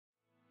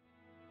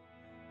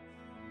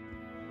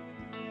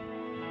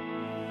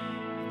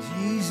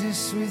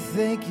Jesus, we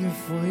thank you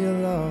for your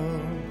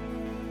love.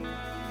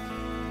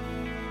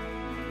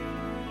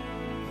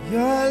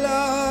 Your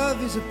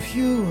love is a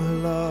pure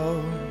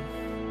love.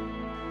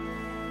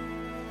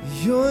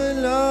 Your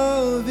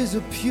love is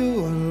a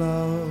pure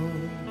love.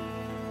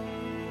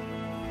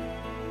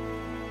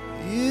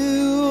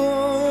 You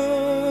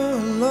are a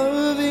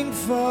loving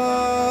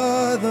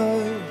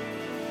Father.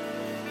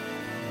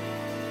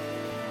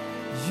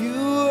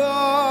 You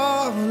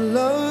are a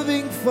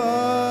loving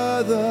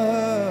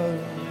Father.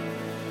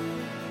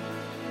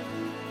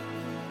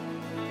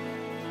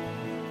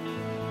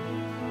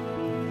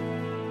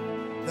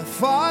 The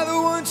Father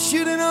wants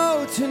you to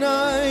know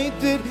tonight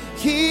that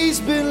He's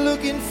been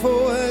looking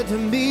forward to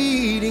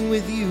meeting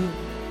with you.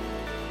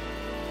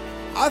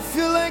 I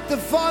feel like the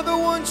Father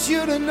wants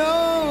you to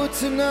know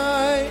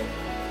tonight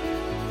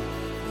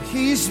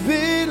He's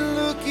been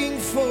looking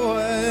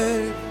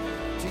forward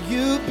to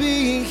you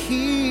being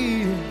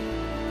here.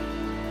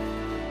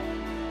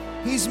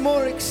 He's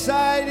more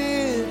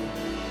excited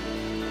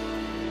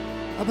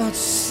about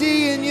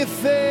seeing your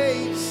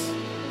face,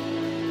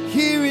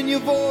 hearing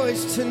your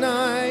voice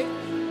tonight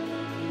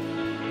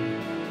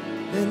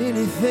than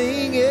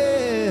anything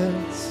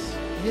else.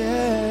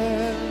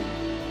 Yeah.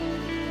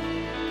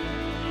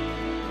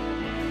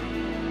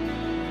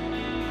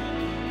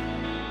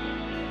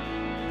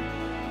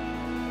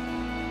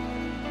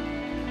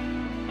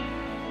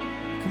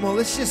 Come on,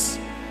 let's just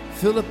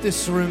fill up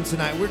this room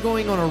tonight. We're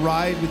going on a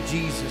ride with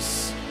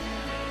Jesus.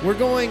 We're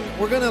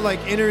gonna like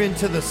enter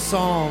into the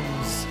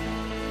Psalms.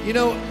 You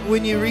know,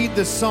 when you read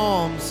the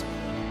Psalms,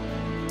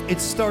 it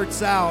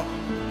starts out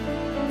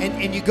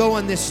and you go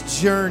on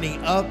this journey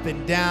up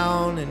and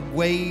down and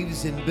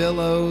waves and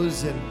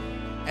billows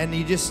and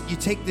you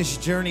take this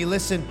journey.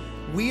 Listen,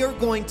 we are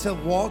going to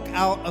walk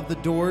out of the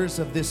doors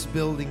of this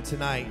building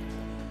tonight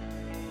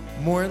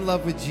more in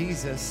love with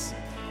Jesus,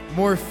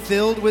 more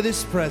filled with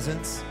His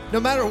presence. No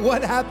matter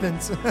what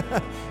happens,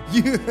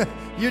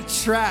 you're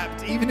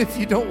trapped, even if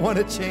you don't want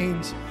to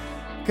change,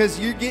 because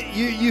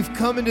you've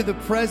come into the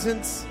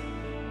presence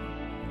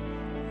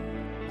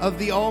of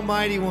the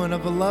Almighty One,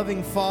 of a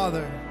loving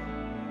Father.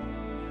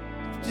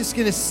 I'm just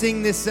gonna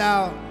sing this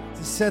out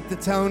to set the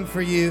tone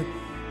for you.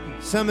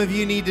 Some of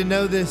you need to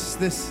know this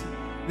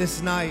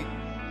night.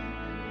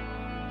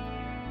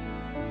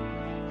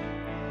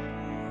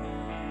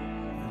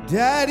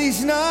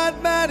 Daddy's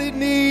not mad at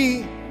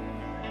me.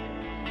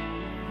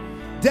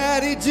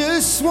 Daddy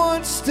just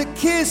wants to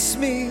kiss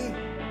me.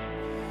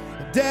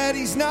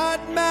 Daddy's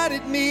not mad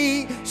at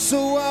me,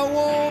 so I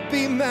won't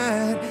be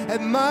mad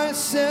at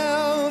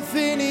myself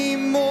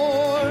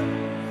anymore.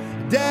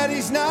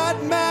 Daddy's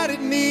not mad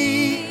at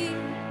me.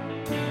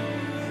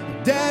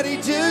 Daddy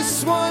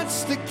just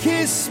wants to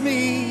kiss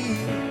me.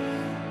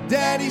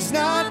 Daddy's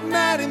not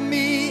mad at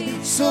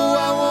me, so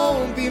I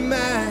won't be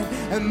mad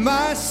at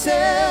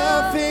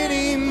myself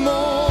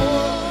anymore.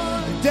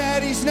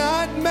 Daddy's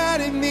not mad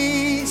at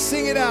me.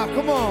 Sing it out,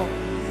 come on.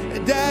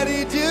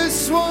 Daddy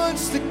just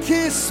wants to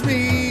kiss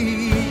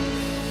me.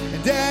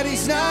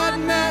 Daddy's not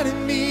mad at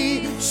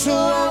me, so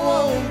I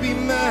won't be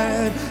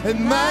mad at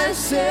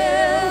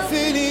myself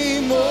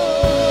anymore.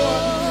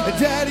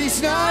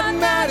 Daddy's not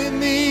mad at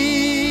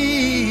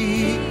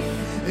me.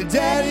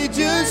 Daddy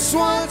just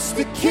wants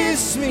to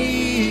kiss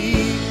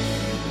me.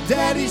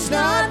 Daddy's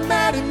not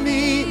mad at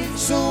me,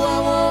 so I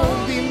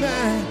won't be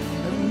mad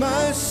at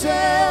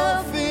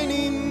myself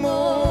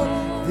anymore.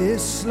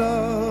 This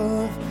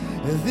love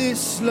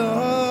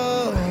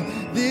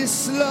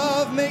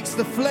makes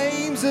the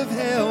flames of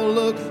hell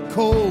look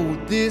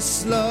cold.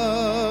 This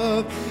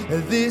love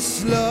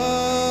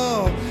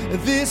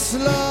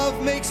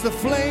makes the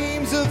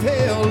flames of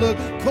hell look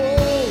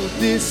cold.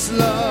 This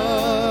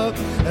love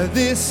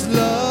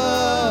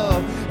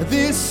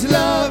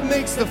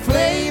makes the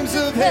flames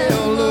of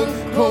hell look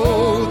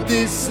cold.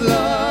 This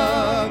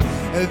love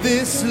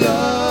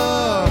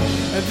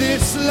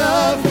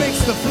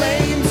makes the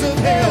flames of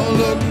hell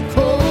look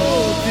cold.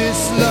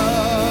 This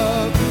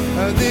love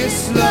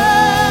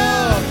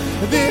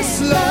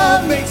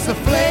makes the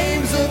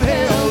flames of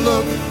hell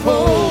look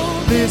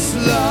cold. This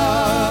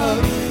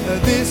love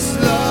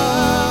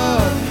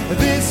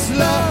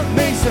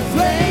makes the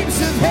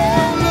flames of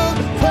hell look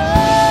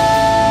cold.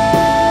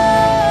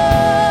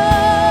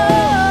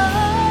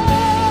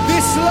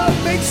 This love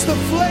makes the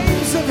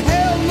flames of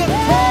hell look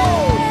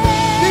cold.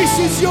 This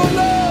is your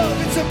love.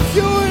 It's a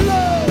pure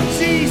love,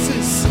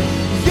 Jesus.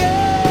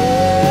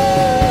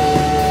 Yeah,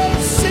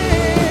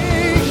 sing.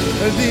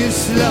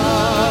 This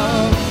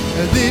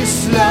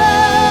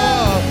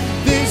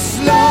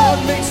love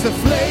makes the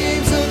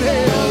flames of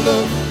hell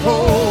look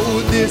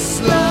cold.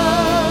 This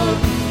love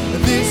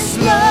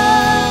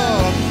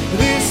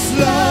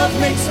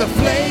makes the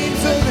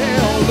flames of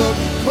hell look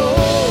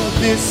cold.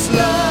 This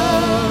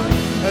love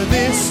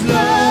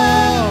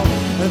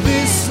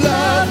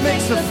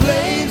makes the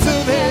flames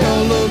of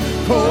hell look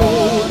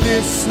cold.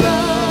 This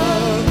love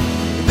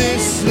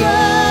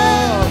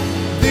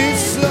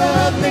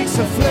makes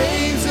the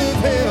flames of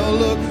hell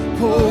look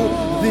cold.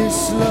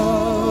 This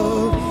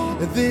love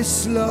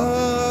This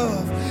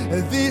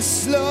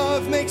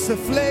love makes the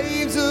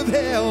flames of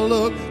hell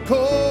look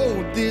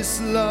cold. This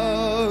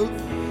love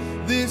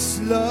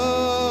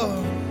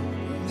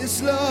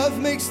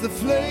makes the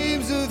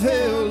flames of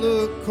hell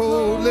look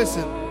cold.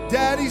 Listen,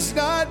 Daddy's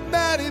not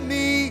mad at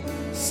me.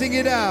 Sing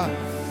it out.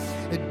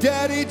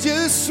 Daddy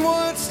just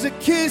wants to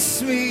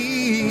kiss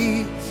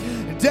me.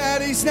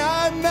 Daddy's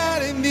not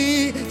mad at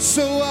me,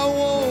 so I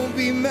won't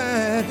be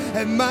mad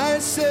at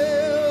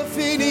myself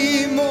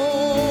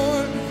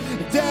anymore.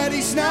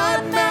 Daddy's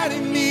not mad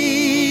at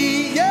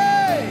me,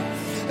 yeah.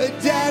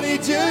 Daddy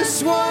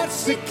just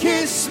wants to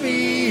kiss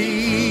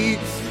me.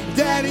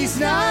 Daddy's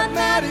not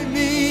mad at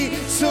me,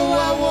 so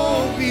I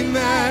won't be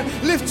mad.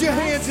 Lift your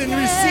hands and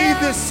receive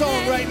this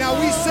song right now.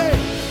 We say,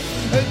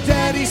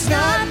 Daddy's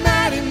not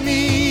mad at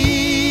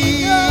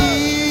me.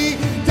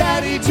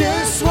 Daddy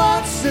just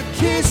wants to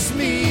kiss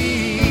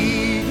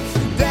me.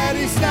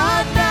 Daddy's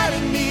not mad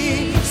at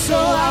me, so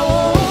I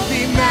won't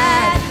be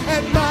mad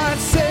at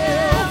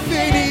myself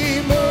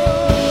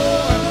anymore.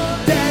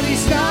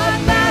 Daddy's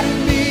not mad at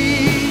me.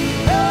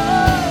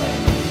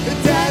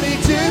 Daddy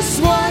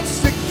just wants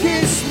to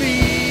kiss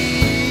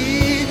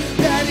me.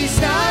 Daddy's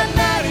not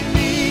mad at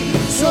me,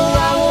 so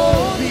I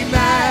won't be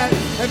mad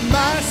at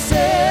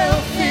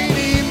myself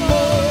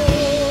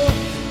anymore.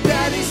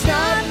 Daddy's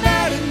not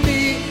mad at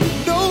me.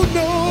 No,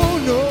 no,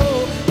 no.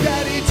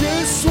 Daddy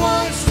just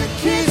wants to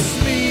kiss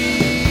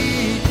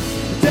me.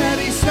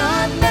 Daddy's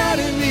not mad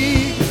at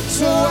me,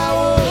 so I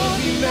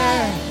won't be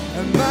mad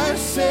at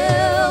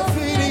myself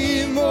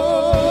anymore.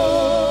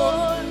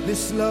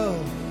 This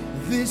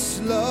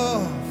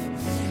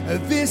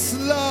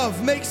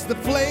love makes the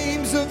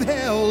flames of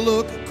hell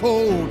look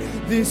cold.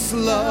 This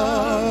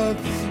love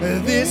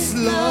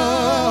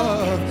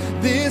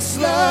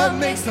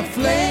makes the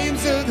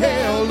flames of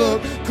hell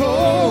look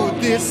cold.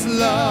 This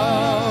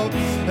love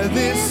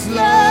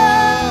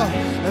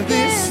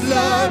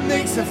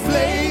makes the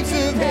flames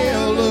of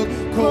hell look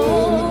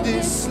cold.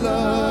 This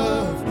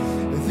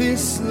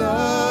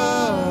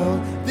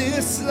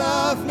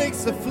love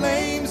makes the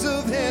flames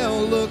of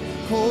hell look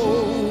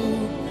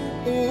cold.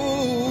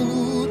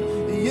 Oh,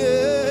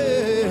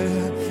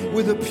 yeah.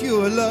 With a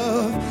pure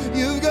love,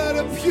 you've got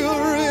a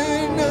pure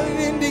and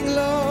unending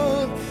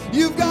love.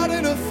 You've got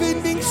an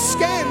offending,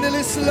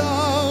 scandalous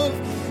love.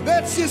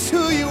 That's just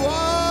who you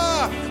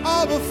are,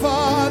 Abba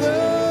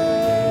Father.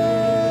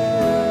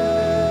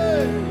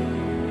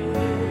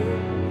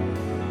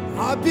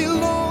 I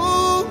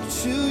belong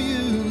to you.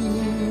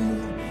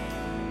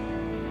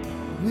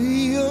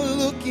 We are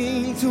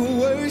looking to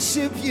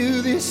worship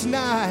you this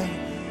night,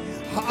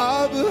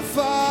 Abba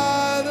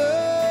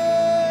Father.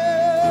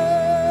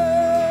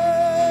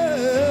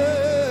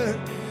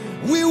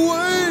 We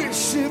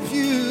worship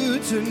you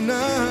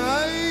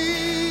tonight,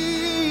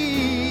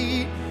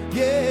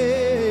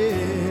 yeah.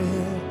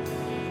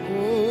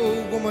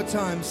 Oh, one more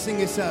time, sing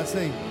this out,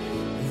 say,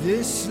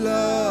 this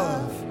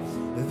love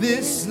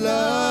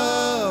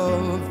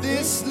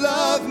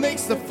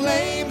makes the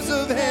flames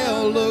of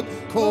hell look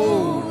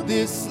cold.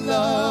 This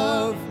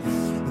love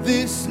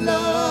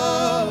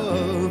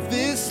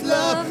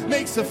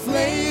makes the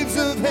flames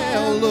of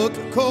hell look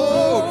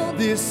cold.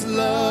 This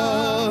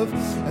love,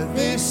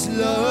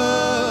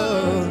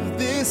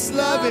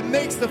 it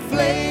makes the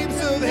flames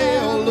of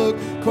hell look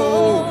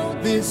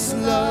cold. This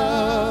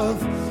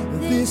love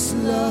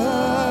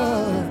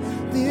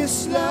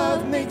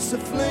makes the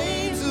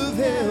flames of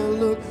hell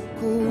look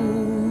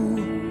cold.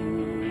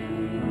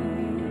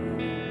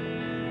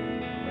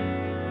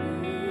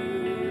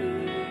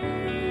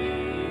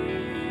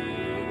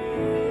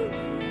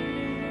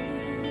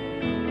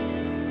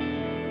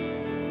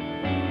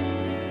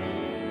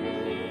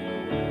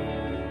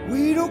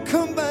 We don't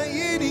come by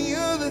any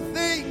other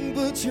thing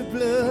but your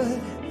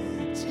blood.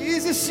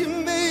 Jesus, you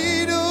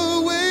made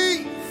a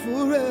way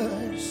for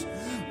us.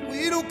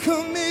 We don't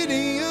come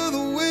any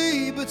other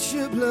way but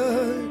your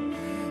blood.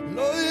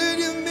 Lord,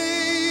 you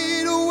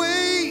made a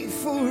way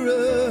for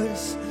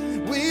us.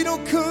 We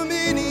don't come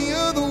any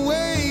other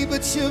way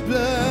but your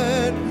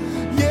blood.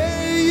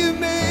 Yeah, you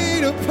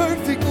made a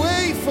perfect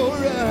way for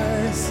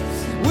us.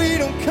 We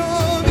don't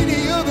come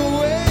any other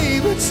way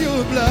but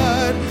your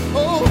blood.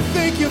 Oh,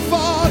 thank you,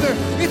 Father.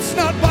 It's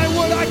not by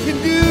what I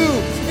can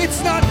do.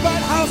 It's not by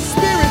how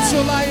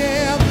spiritual I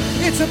am.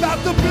 It's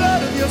about the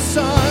blood of your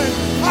Son.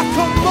 I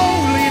come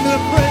boldly into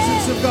the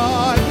presence of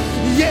God.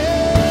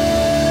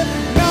 Yeah,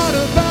 not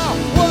about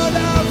what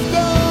I've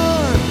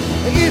done.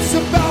 It's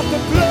about the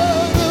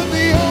blood of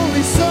the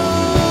only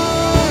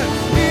Son.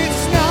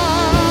 It's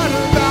not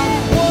about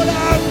what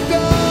I've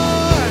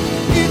done.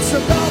 It's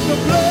about the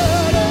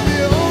blood of the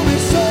only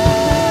Son.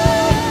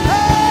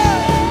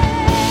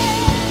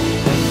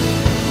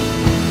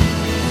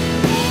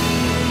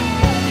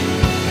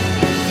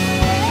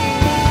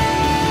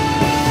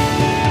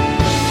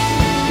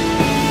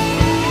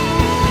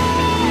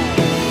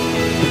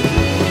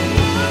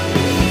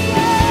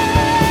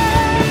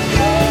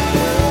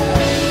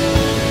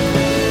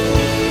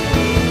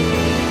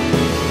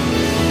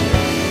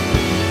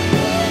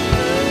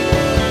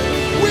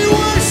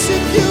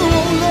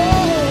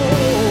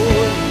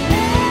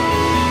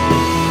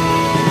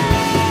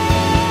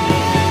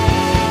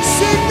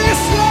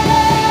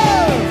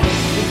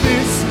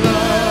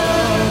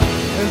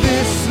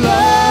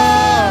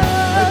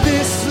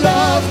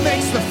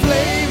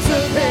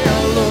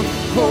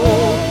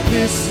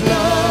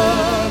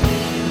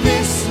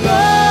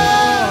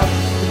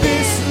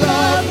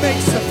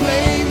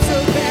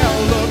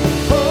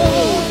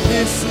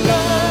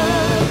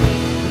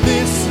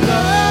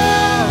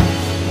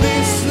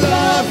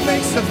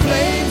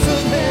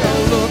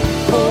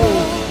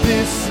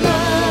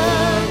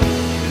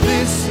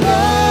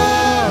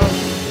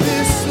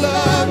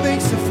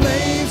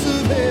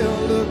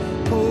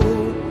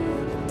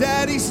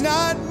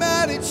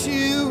 at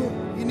you.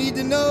 You need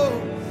to know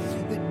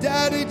that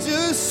Daddy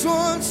just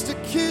wants to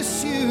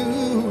kiss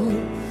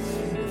you.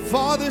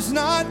 Father's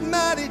not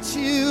mad at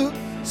you,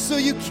 so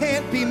you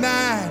can't be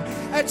mad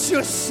at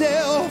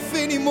yourself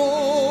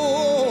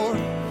anymore.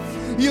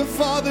 Your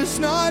Father's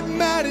not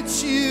mad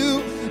at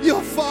you.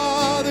 Your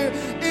Father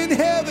in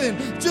heaven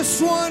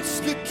just wants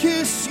to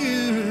kiss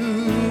you.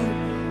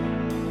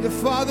 Your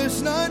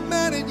Father's not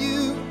mad at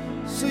you,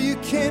 so you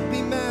can't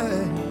be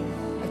mad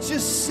at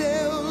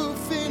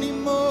yourself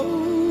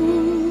anymore.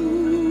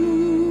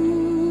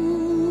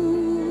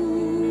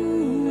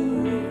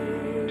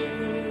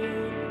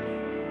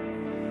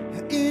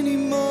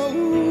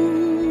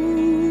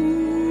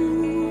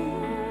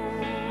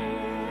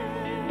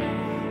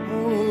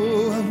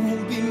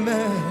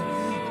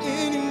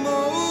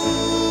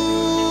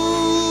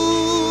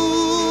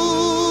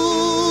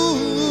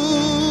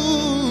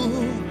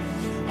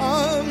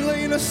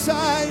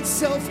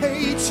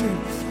 Self-hatred.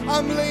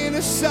 I'm laying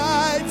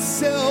aside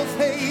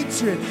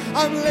self-hatred.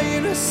 I'm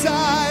laying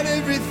aside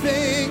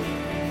everything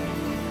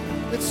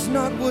that's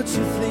not what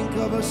you think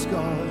of us,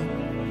 God.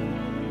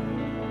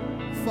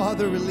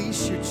 Father,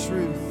 release your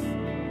truth.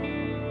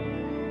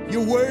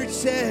 Your word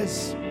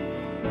says,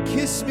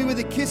 kiss me with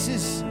the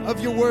kisses of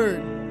your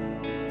word.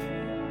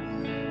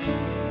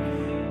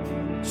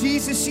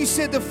 Jesus, you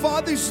said the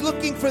Father's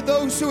looking for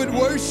those who would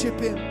worship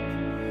him.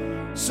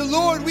 So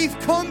Lord, we've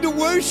come to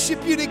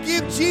worship you, to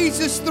give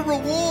Jesus the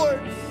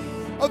reward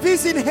of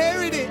his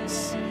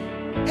inheritance.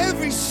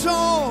 Every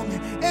song,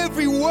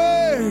 every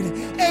word,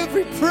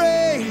 every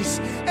praise,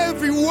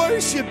 every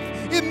worship,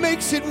 it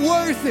makes it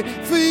worth it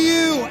for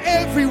you.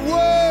 Every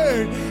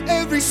word,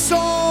 every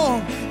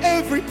song,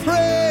 every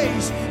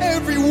praise,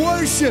 every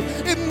worship,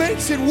 it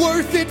makes it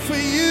worth it for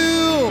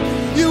you.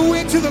 You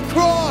went to the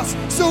cross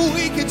so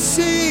we could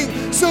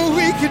sing, so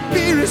we could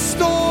be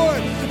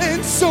restored,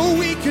 and so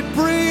we could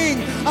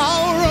bring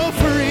our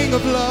offering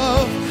of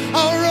love,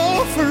 our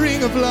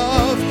offering of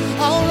love,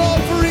 our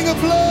offering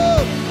of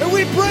love, and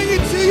we bring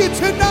it to you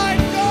tonight,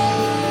 God.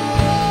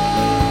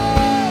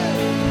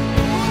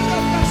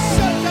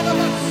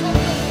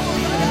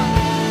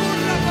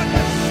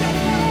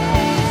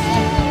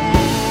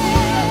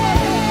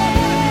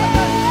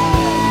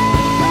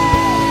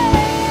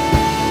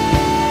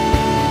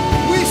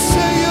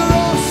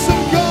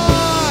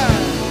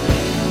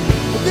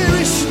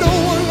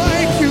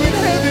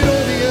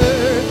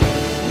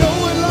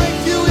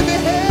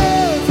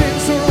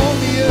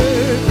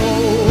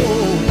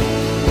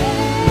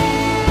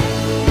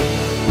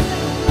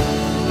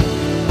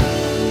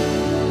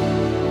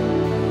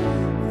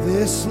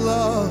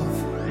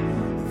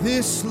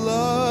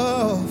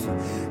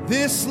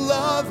 This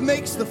love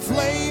makes the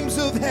flames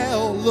of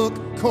hell look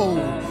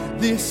cold.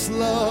 This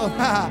love,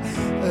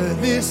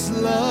 this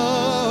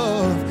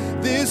love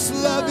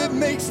that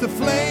makes the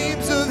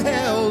flames of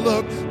hell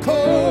look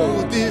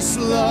cold. This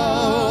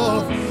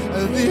love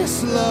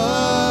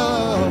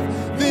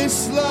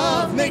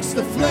makes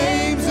the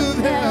flames of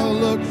hell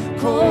look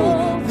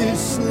cold.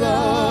 This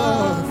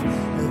love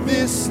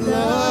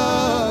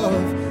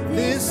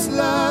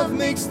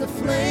makes the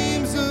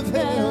flames of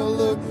hell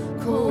look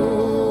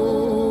cold.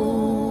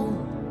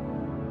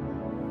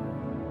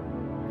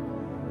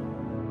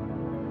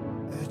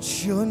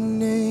 At your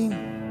name,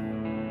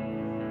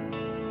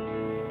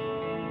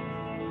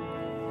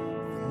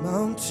 the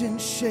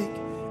mountains shake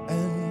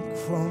and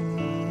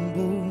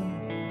crumble.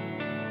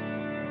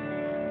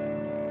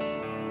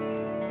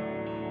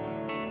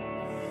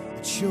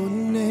 At your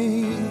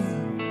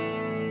name,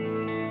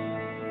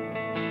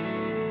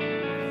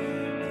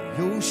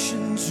 the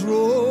oceans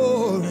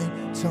roar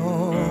and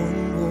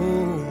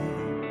tumble.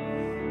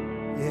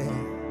 Yeah.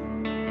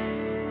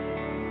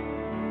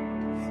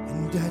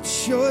 And at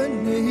your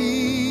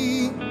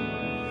name,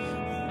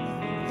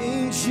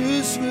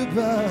 angels will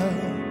bow,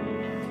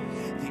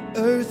 the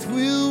earth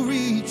will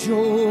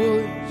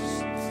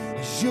rejoice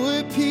as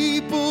your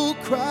people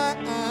cry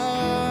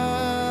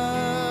out.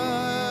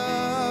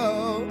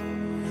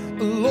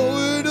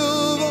 Lord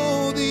of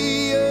all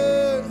the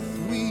earth,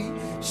 we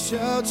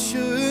shout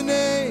your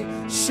name,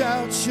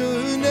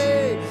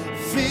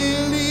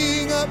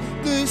 filling up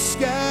the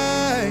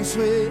skies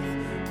with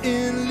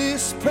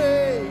endless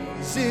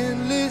praise,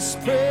 endless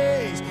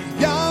praise.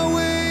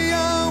 Yahweh,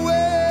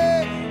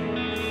 Yahweh,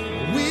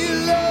 we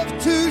love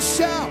to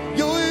shout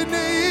your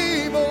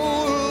name,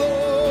 oh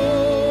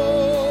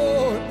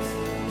Lord.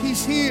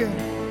 He's here,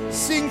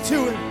 sing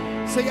to him,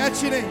 say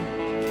at your name,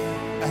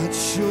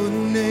 at your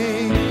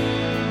name.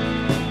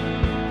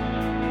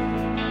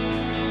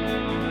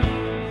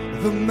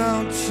 The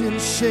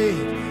mountains shake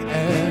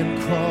and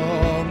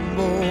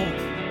crumble.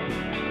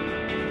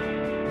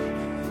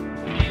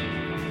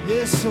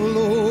 Yes, oh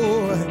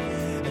Lord,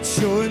 at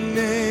your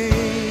name,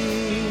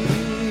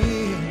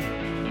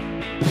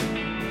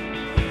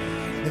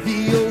 the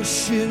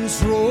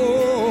oceans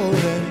roar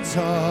and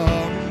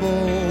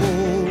tumble.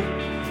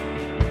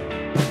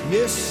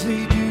 Yes,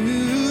 they do.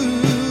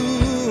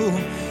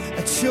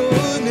 At your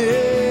name,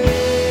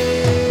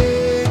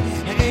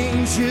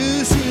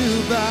 angels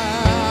will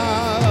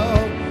bow,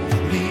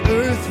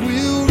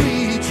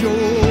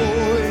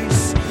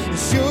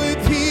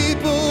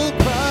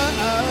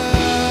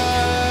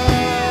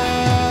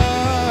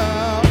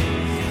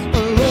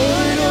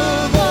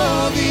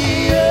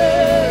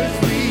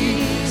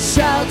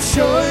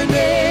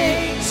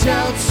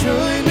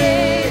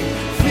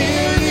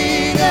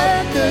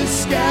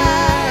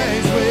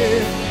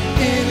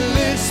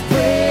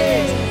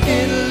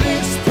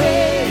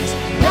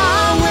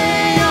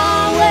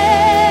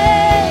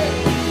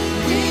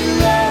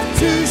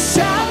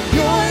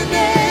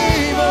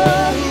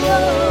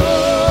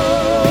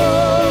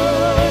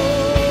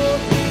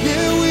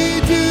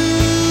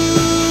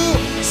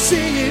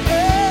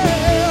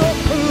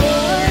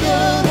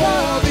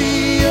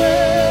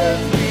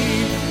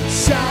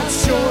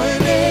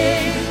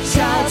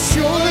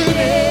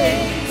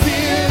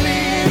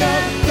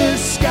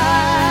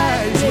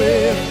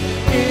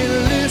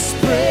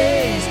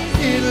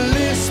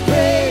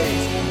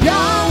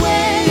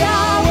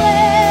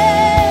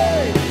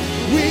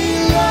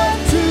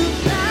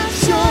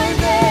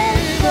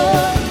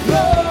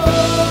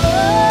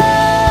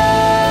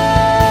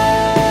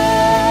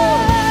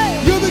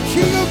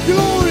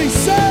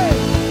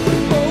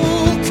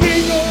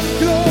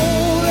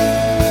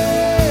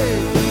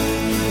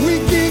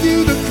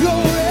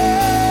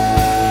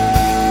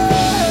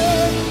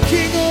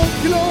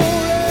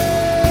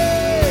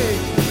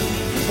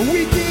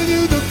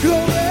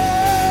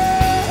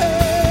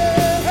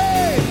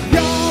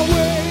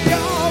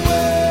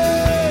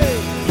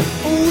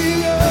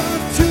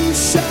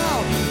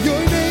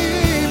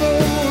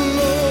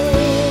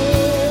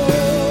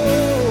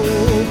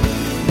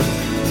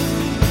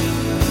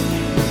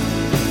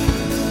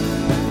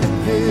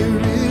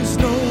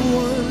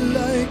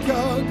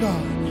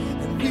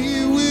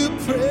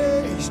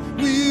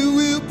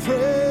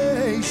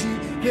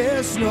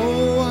 There's no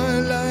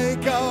one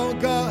like our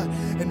God,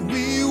 and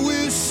we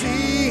will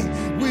sing,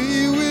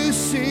 we will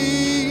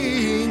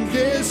sing.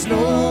 There's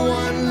no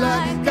one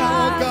like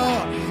our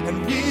God,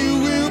 and we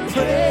will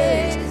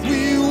praise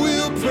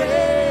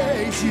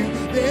you.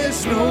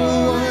 There's no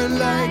one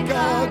like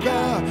our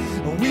God,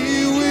 and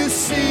we will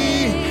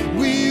sing,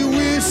 we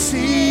will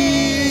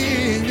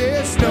sing.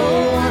 There's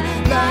no one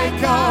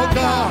like our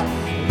God,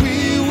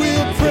 we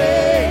will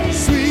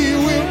praise you.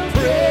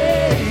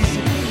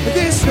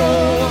 There's no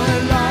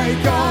one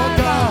like our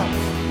God,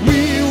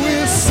 we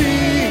will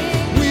sing,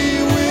 we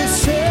will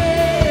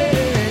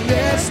sing.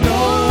 There's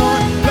no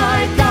one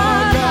like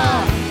our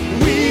God,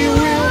 we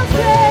will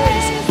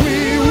praise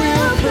you.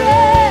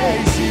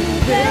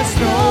 There's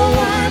no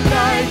one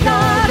like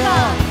our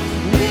God,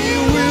 we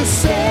will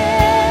sing.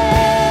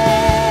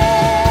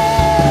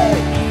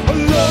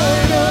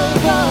 Lord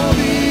of all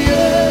the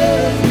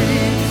earth, we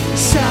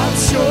shout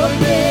your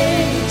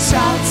name,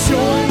 shout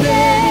your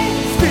name.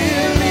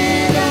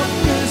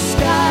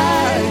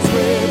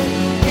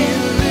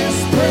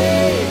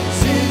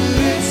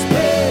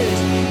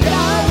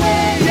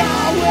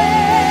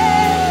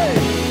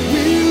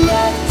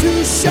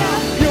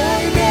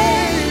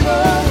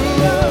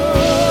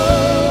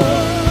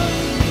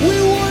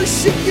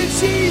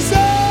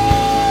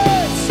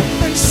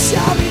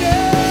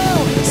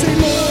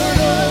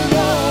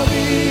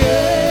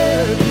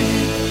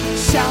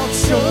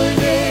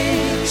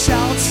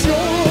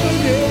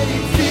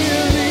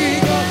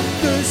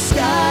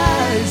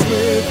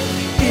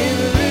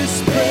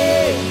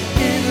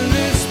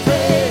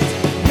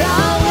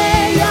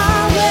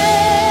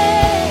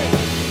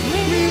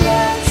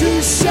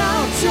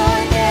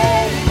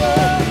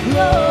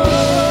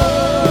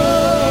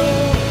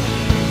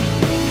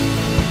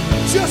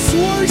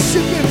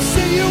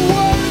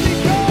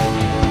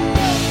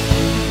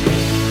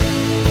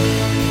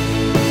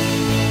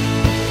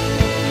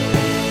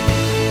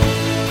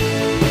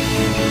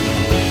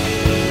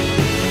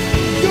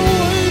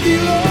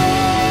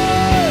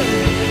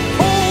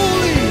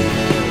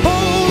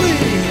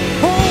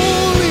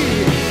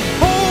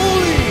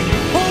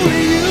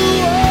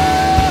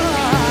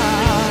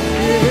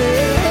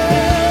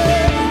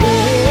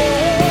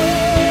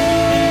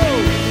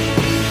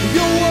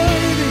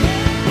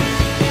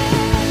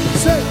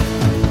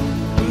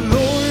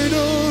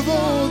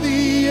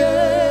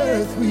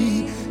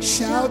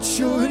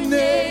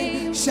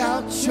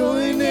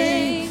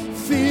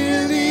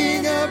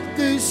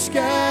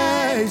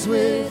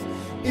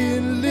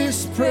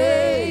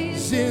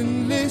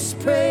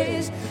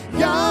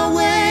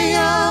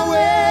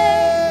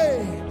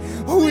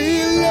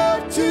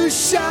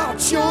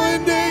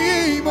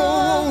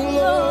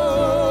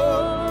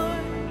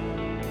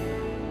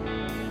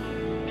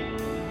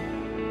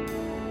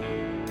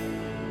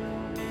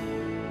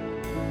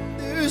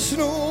 There's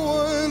no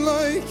one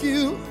like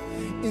you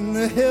in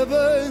the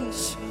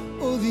heavens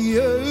or the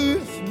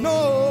earth.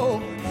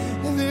 No,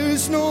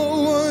 there's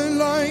no one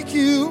like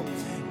you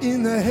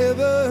in the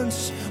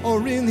heavens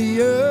or in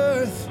the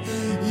earth.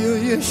 You're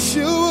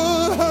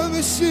Yeshua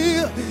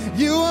HaMashiach.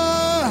 You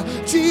are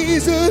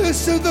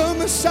Jesus the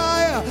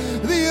Messiah,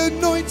 the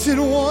Anointed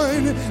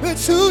One.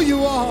 That's who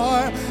you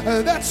are.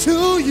 That's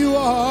who you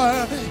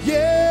are.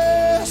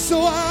 Yeah,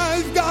 so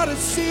I've got to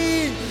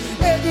sing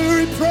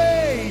every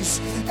praise,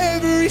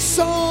 every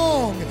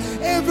song,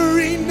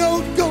 every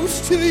note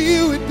goes to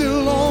you. It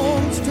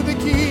belongs to the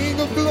King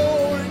of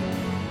Glory.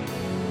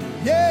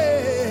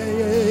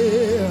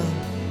 Yeah.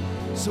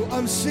 So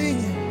I'm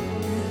singing,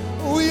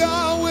 oh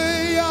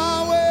Yahweh,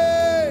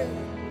 Yahweh.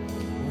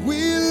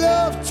 We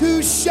love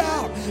to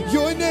shout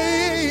your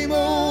name,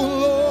 oh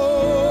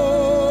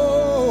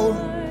Lord.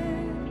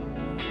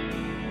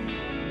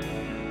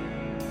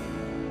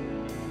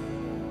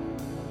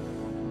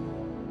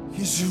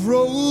 His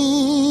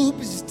robe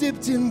is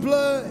dipped in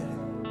blood,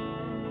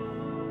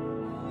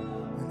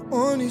 and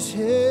on his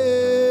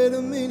head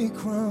are many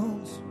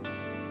crowns.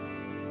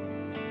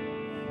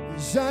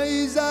 His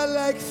eyes are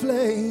like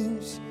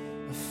flames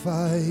of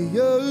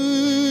fire.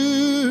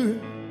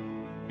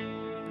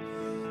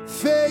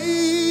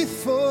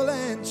 Faithful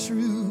and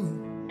true,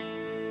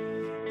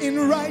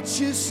 in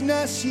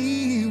righteousness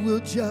he will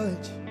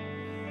judge.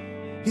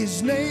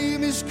 His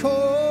name is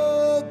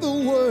called the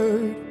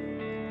Word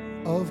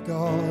of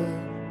God.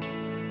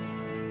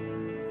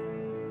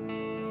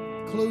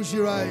 Close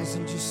your eyes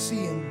and just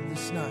see him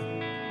this night.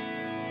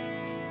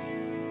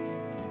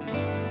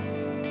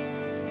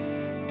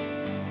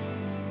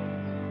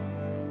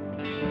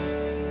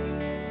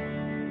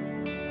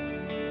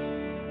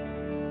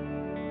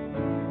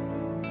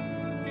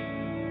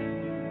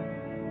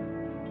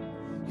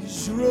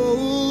 His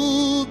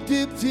robe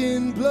dipped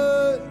in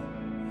blood,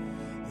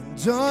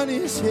 and on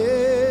his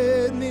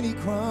head many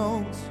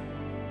crowns.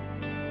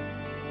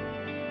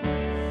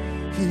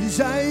 His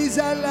eyes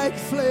are like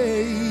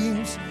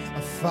flames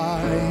of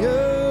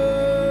fire.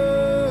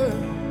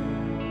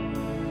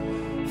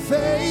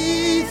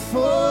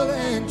 Faithful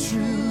and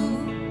true,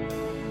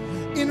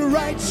 in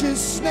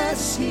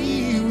righteousness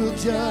he will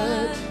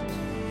judge.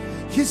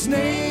 His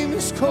name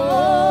is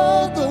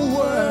called the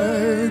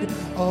Word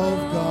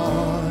of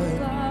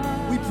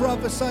God. We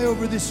prophesy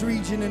over this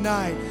region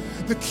tonight.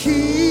 The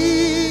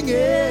King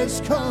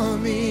is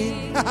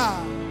coming.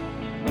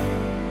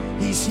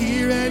 He's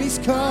here and He's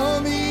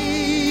coming.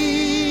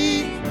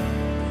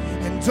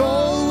 And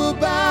all will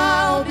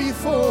bow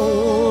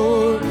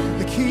before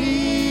the King.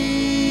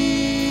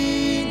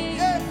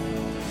 Yeah.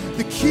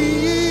 The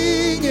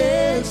King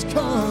is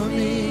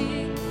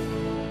coming.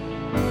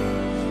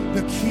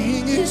 The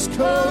King is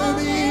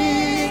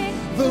coming.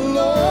 The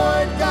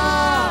Lord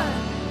God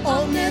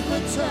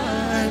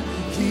omnipotent,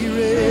 He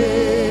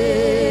reigns.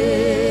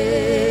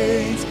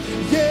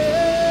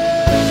 Yeah.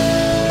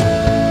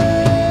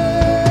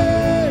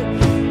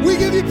 We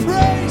give you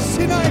praise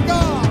tonight,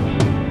 God.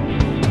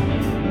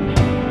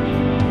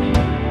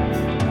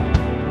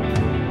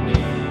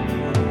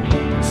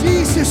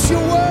 Jesus,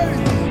 you're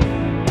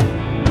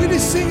worthy. We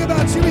just sing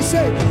about you. We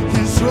say,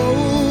 His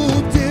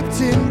robe dipped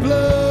in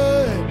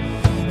blood,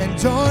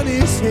 and on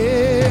His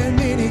head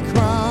many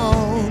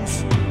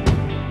crowns.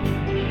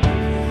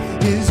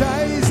 His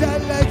eyes are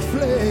like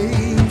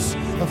flames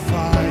of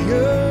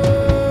fire.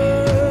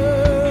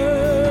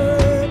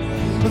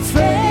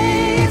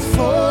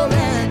 Faithful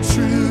and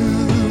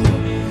true,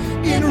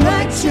 in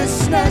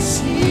righteousness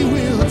He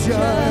will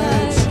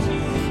judge.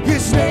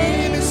 His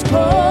name is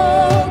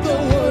called the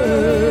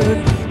Word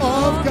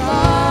of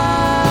God.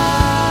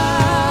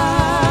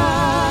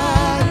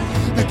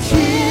 The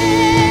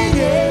King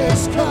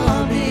is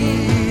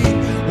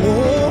coming.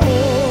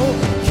 Oh,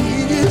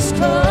 King is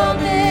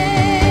coming.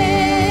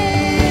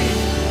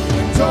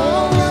 And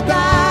all will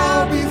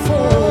bow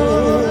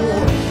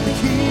before the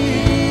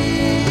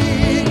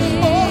King.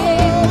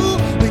 Oh,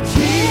 the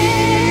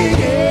King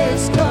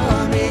is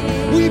coming.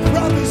 We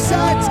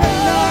prophesy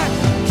tonight.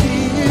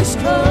 King is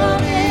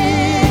coming.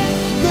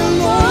 The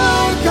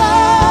Lord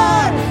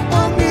God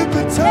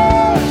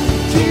omnipotent,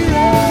 He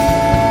reigns.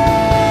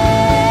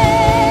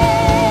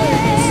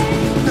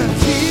 The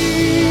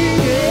King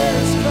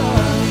is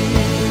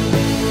coming.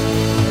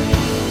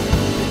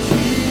 The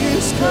King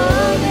is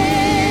coming.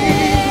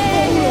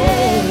 Oh,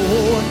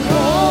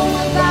 all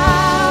will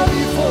bow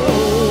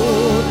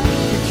before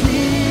the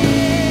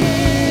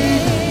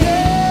King.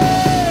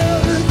 Yeah,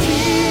 the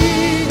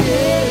King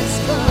is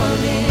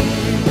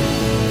coming.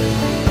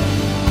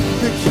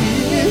 The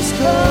King is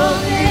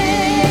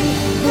coming.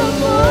 The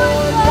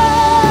Lord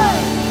God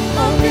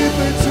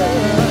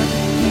omnipotent,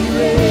 He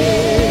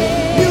reigns.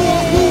 You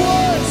are who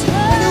was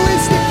and who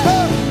is to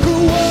come. Who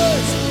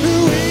was, who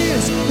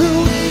is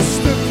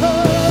to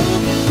come.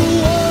 Who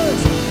was,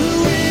 who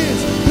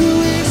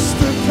is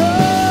to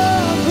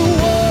come. Who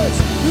was,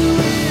 who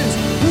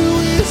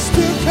is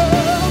to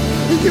come.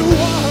 You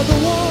are the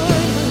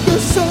one, the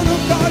Son of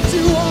God.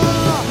 You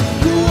are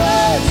who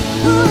was,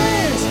 who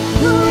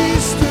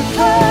is to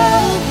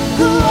come.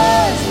 Who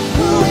was,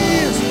 who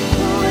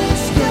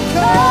is to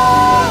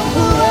come.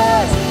 Who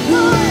was,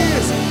 who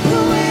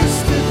is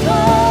to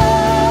come.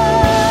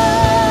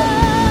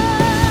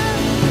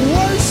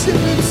 Worship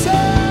Him,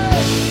 say.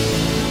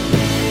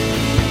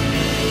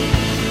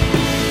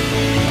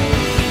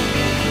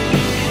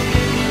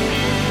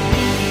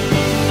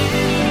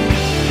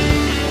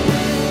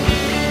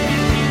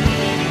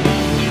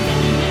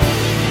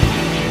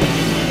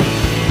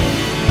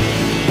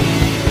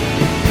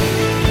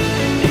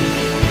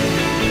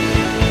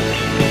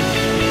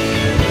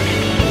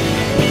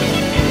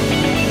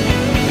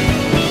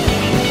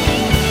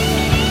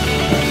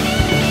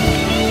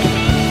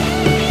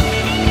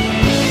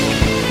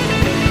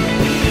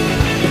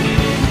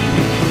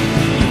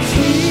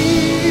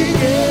 King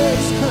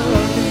is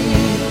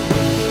coming.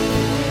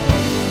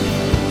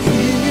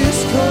 King is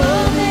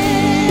coming.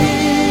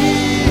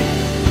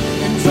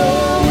 And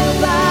all will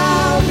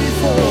bow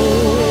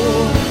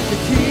before the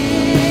King.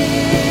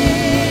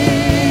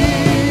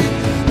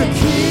 The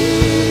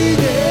King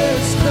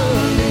is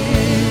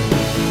coming.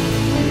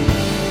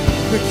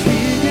 The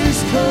King is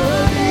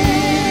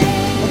coming.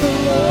 The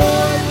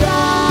Lord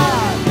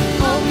God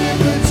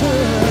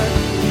omnipotent,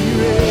 He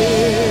reigns.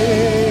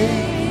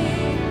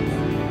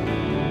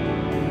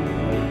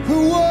 Who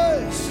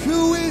was, who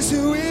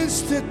is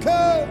to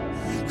come.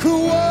 Who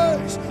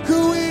was,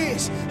 who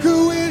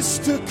is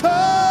to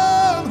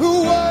come.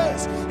 Who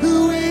was,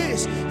 who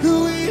is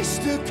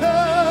to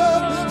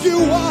come. You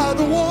are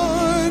the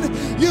one,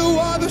 you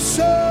are the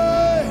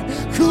Son.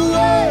 Who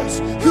was,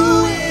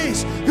 who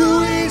is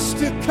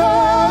to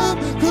come.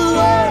 Who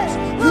was,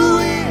 who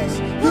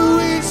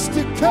is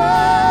to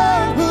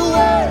come. Who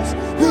was,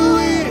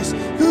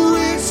 who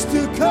is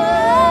to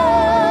come.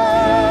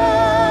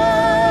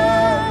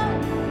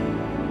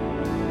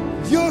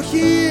 You're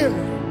here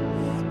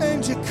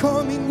and you're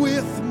coming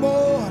with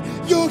more.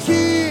 You're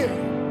here,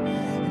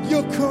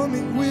 you're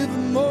coming with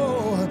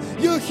more.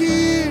 You're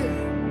here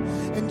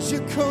and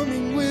you're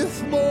coming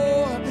with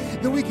more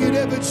than we could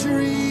ever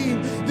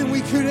dream, than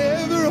we could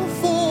ever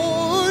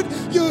afford.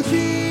 You're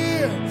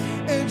here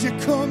and you're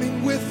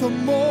coming with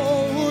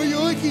more.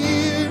 You're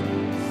here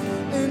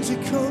and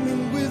you're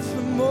coming with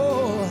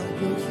more.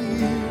 You're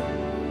here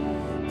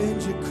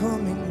and you're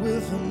coming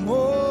with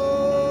more.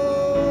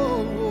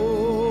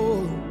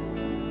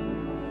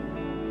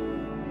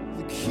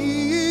 The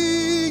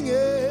King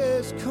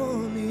is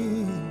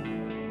coming.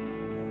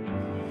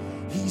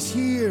 He's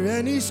here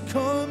and he's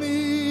coming,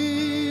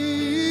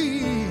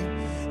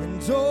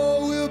 and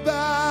all will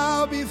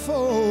bow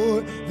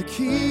before the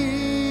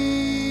King.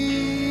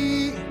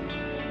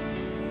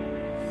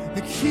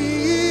 The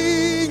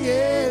King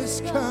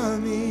is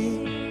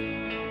coming.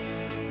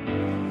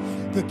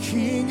 The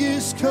King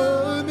is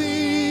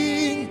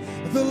coming.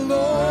 The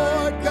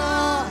Lord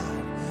God,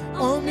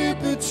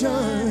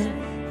 omnipotent,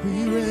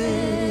 He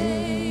reigns.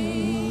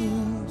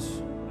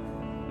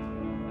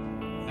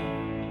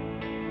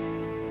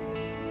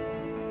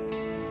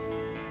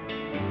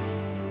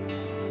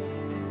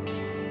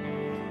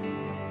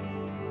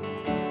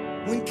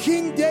 When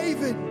King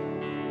David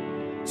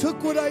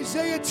took what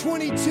Isaiah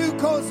 22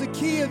 calls the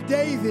key of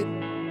David,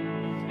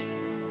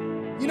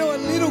 you know, a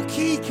little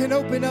key can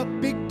open up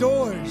big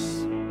doors.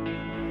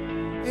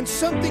 And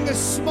something as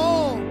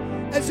small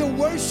as a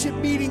worship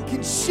meeting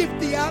can shift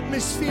the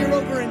atmosphere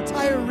over an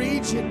entire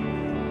region.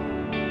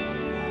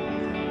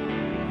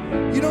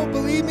 You don't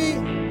believe me?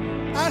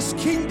 Ask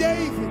King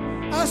David.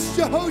 Ask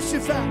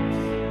Jehoshaphat.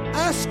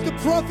 Ask the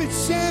prophet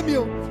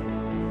Samuel.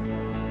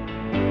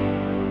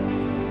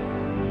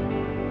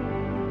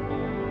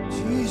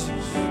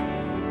 Jesus,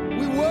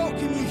 we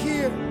welcome you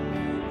here.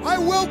 I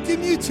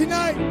welcome you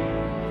tonight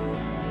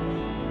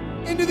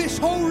into this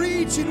whole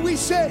region. We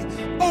say,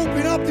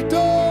 open up the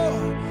door,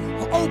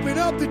 open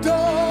up the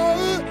door,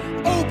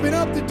 open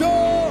up the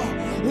door.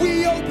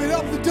 We open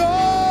up the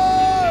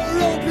door,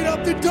 open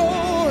up the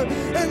door,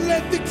 and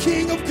let the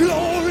King of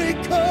Glory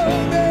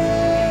come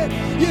in.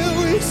 You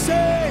will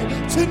say,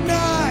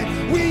 tonight,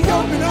 we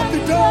open up the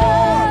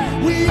door,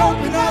 we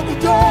open up the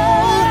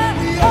door,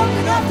 we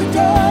open up the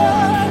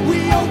door,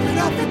 we open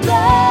up the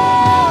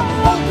door,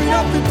 open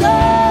up the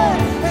door,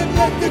 and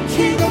let the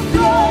King of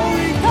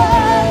Glory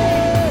come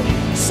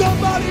in.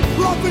 Somebody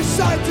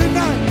prophesy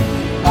tonight.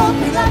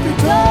 Open up the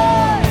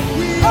door.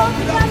 We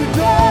open up the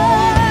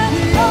door.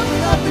 We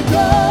open up the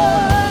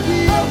door. We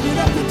open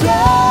up the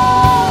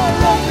door.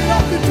 Open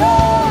up the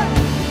door.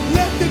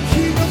 Let the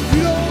King of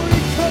Glory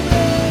come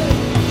in.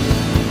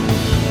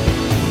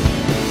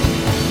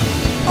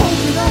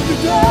 Open up the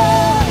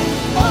door.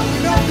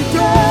 Open up the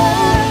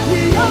door.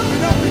 We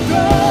open up the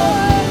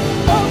door.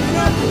 Open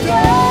up the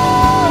door.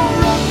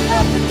 Open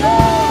up the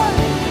door.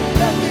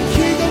 Let the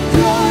King of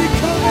Glory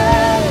come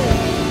in.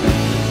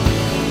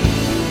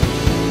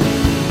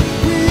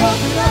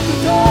 Open up the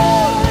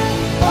door,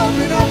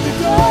 open up the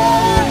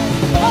door,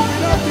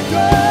 open up the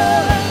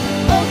door,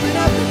 open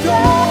up the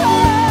door,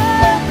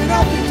 open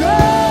up the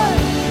door.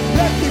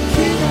 Let the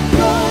King of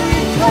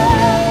Glory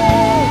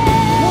come.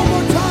 One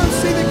more time,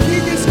 say the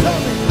King is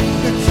coming.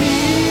 The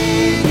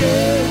King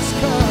is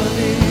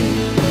coming.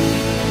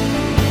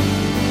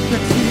 The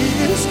King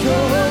is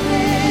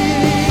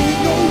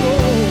coming. Oh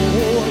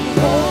Lord,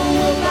 all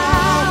will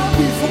bow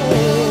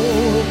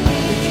before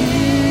the King.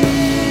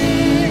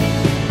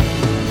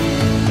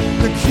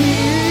 The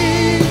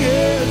King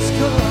is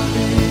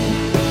coming.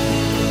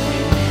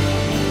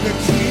 The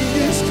King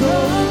is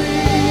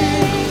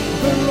coming.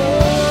 The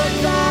Lord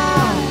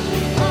God,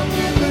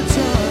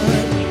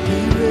 omnipotent, He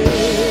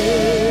reigns.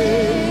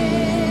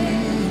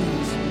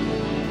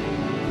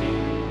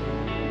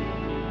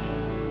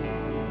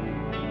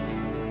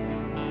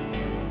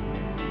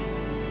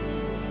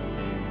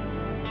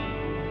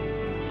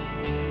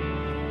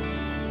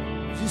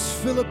 Just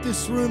fill up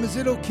this room. Is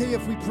it okay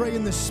if we pray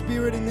in the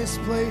Spirit in this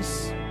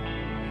place?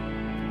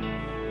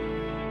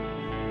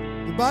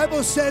 The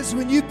Bible says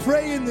when you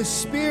pray in the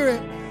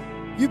Spirit,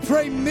 you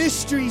pray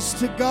mysteries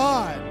to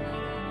God.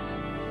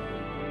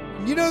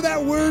 You know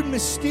that word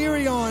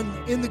mysterion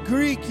in the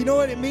Greek, you know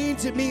what it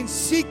means? It means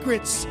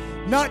secrets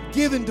not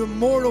given to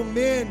mortal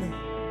men.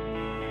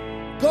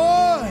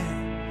 God,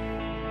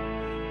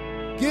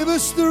 give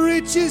us the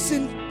riches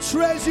and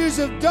treasures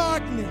of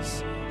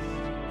darkness.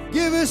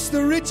 Give us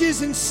the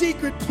riches in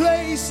secret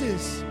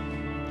places,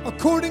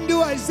 according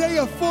to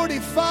Isaiah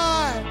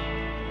 45.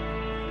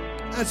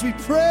 As we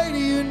pray to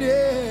you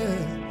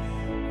now.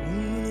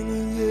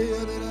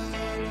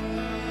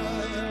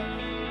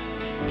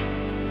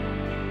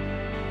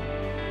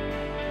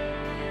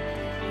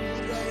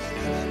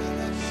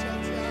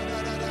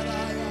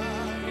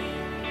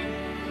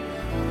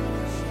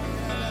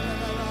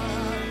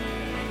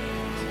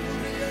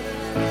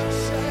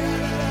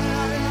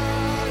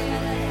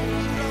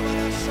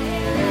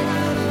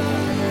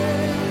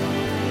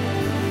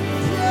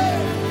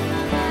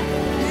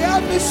 The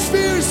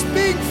atmosphere is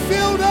being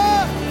filled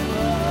up.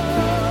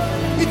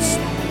 It's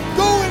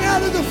going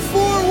out of the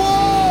four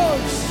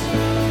walls.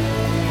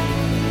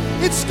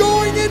 It's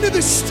going into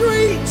the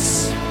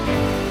streets.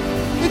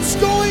 It's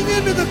going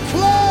into the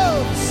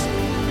clubs.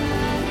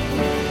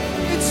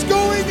 It's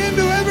going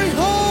into every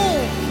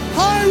home,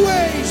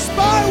 highways,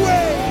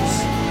 byways.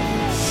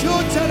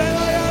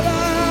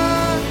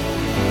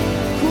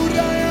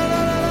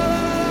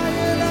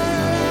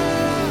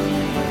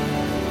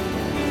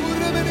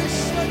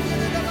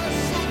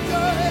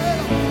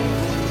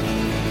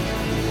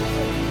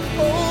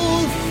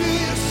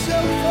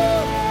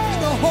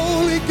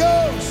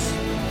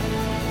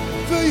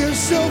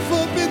 yourself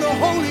up in the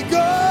Holy Ghost.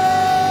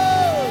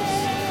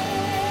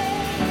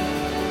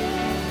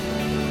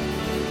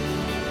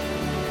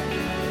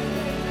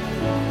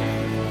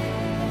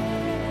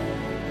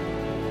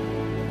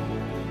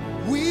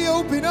 We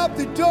open up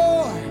the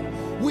door.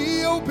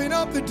 We open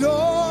up the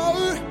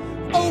door.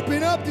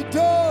 Open up the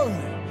door.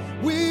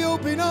 We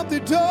open up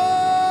the door.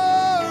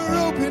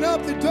 Open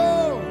up the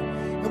door.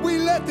 And we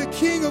let the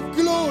King of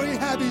Glory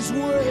have his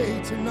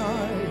way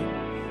tonight.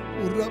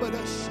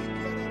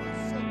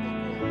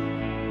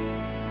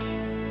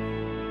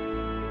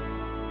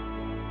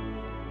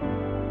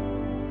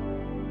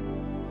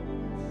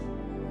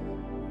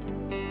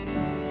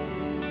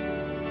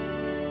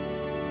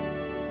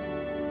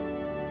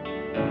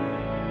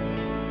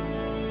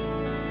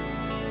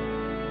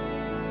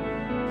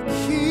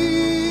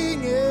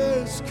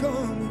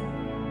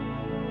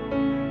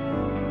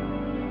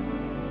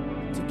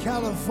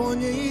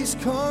 California, he's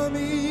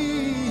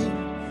coming,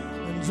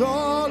 and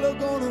all are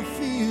gonna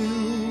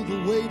feel the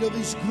weight of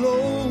his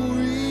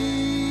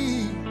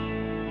glory.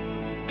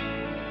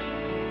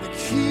 The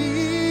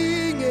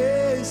King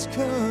is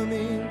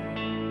coming.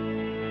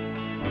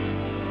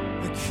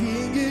 The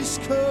King is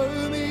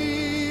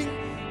coming.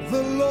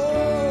 The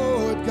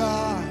Lord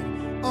God,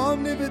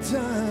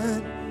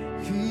 omnipotent,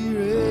 he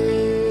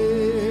reigns.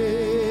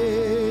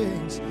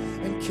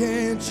 And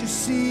can't you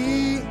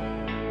see?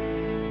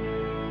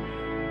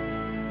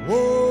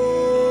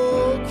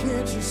 Oh,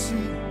 can't you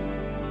see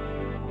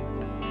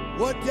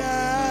what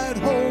that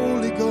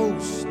Holy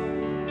Ghost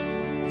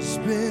has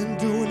been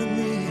doing to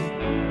me?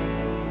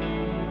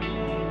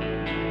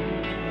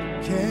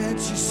 Can't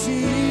you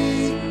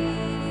see?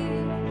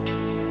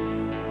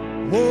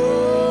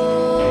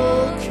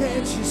 Oh,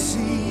 can't you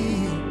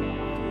see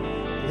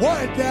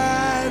what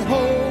that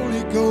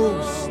Holy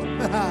Ghost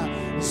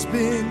has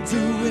been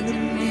doing to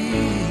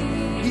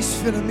me? He's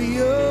filling me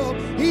up.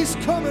 He's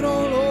coming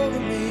all over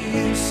me.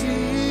 You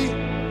see,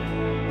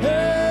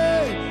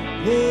 hey,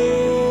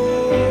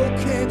 oh,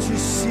 can't you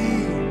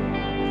see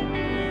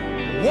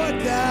what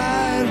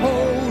that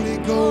Holy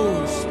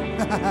Ghost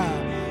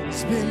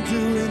has been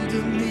doing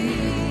to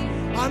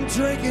me? I'm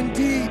drinking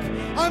deep.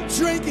 I'm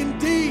drinking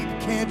deep.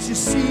 Can't you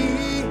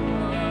see?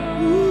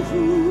 Ooh,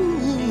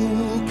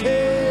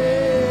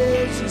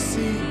 can't you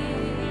see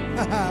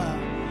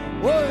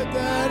what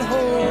that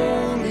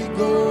Holy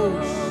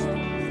Ghost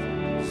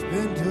has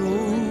been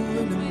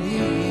doing to me?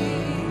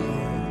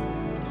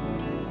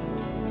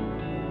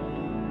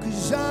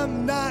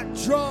 I'm not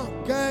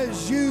drunk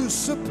as you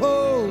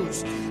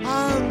suppose.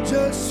 I'm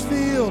just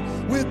filled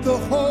with the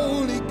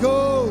Holy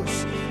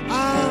Ghost.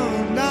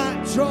 I'm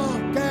not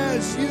drunk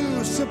as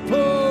you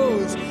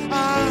suppose.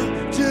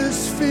 I'm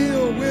just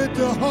filled with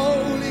the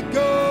Holy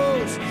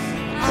Ghost.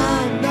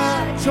 I'm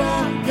not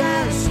drunk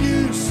as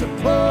you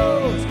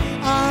suppose.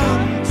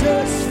 I'm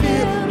just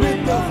filled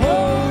with the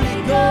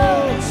Holy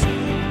Ghost.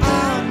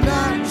 I'm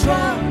not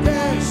drunk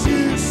as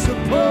you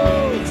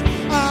suppose.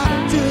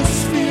 I'm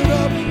just filled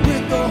up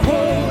with the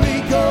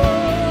Holy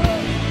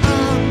Ghost.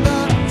 I'm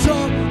not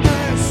drunk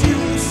as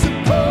you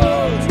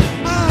suppose.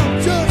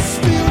 I'm just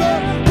filled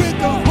up with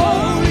the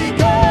Holy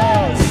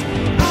Ghost.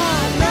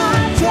 I'm not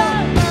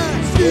drunk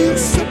as you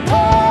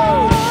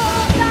suppose.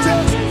 I'm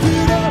just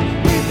filled up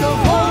with the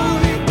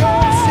Holy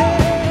Ghost.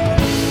 Yeah.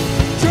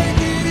 Drink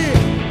it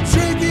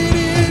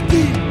in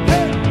deep.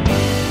 Hey.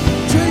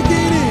 Drink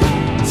it in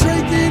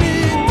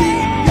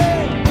deep. Yeah.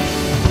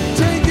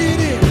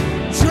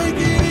 Drink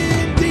it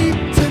in deep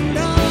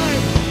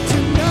tonight.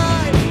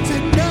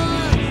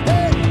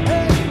 Hey,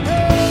 hey,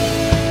 hey.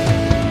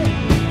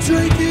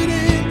 Drink it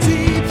in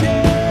deep,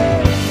 yeah.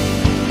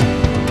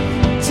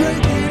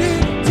 Drink it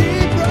in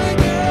deep right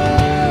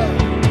now.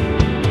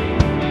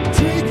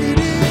 Drink it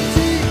in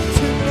deep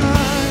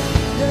tonight,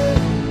 yeah,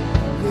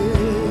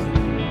 yeah.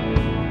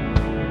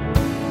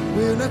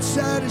 We're not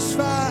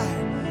satisfied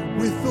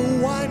with the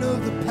wine of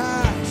the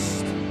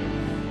past.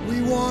 We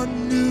want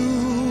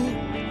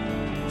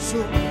new. So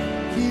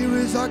here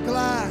is our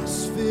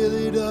glass, fill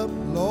it up,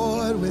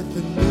 Lord, with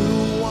the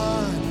new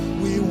wine.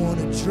 We want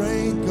to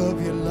drink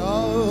of your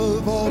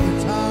love all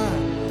the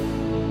time.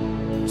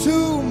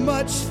 Too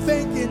much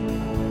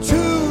thinking,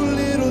 too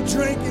little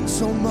drinking,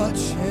 so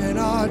much in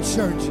our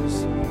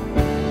churches.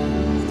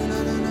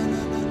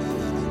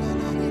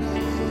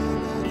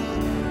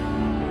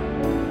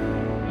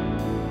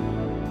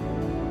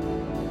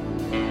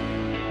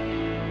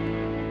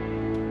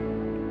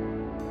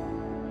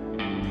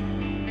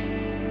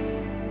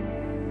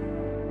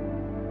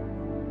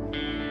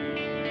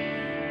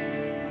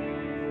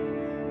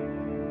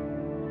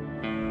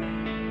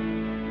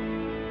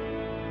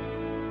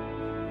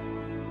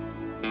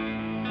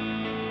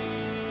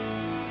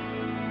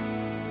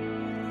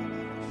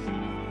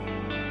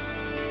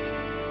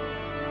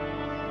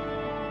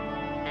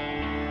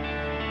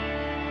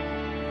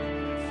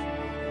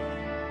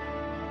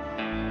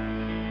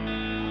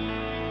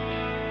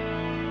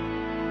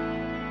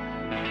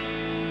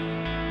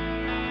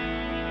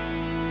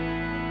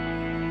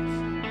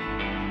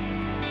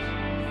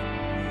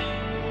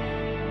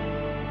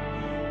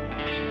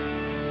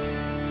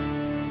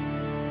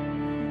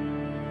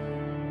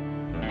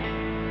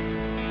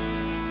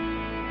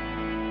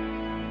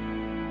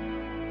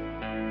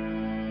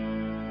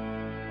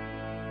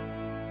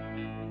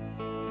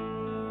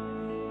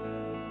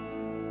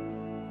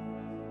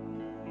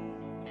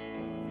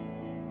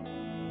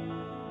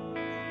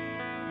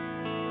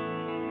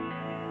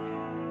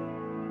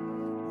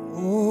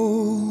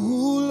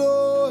 Oh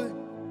Lord,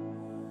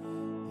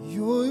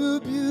 you're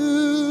beautiful.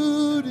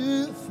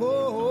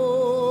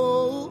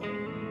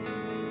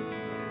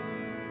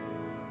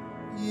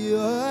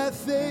 Your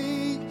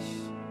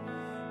face,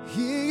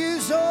 He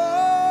is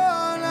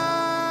all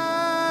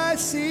I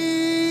seek.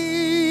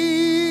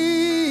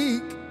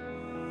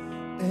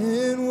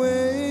 And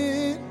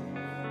when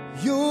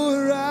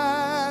your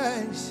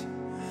eyes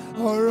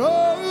are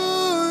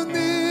on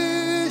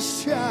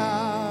this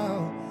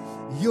child,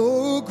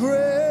 your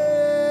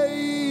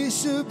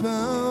grace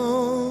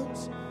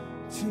abounds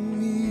to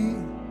me.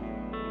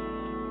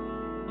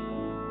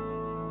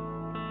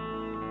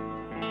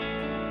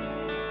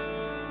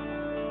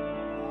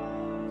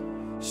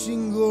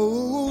 Sing,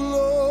 oh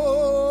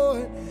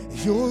Lord,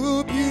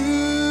 you're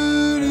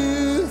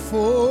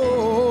beautiful,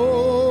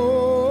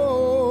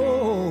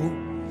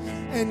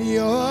 and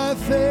your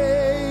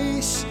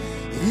face,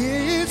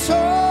 it's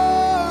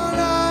all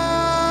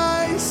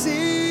I seek.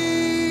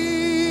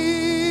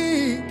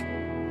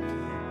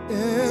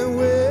 And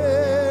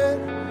when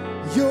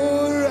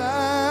your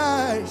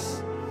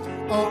eyes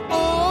are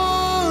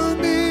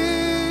on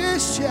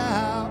this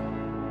child,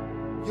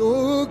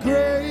 your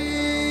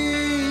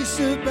grace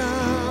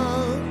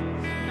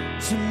abounds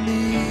to me.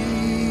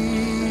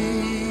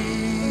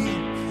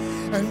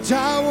 And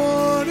I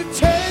want to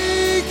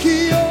take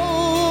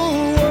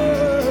your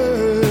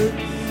word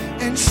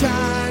and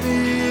shine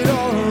it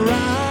all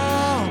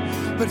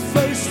around. But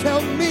first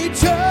help me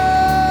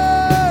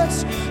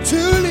just to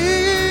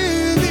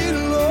live it,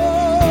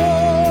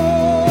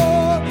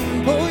 Lord.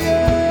 Oh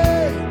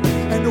yeah.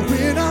 And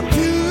when I'm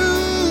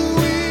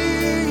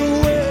doing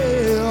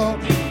well,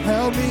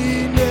 help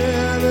me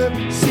never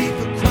seek a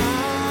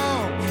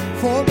crown,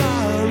 for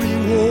my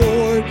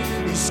reward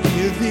is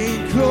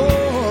giving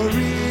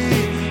glory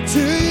to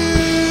you.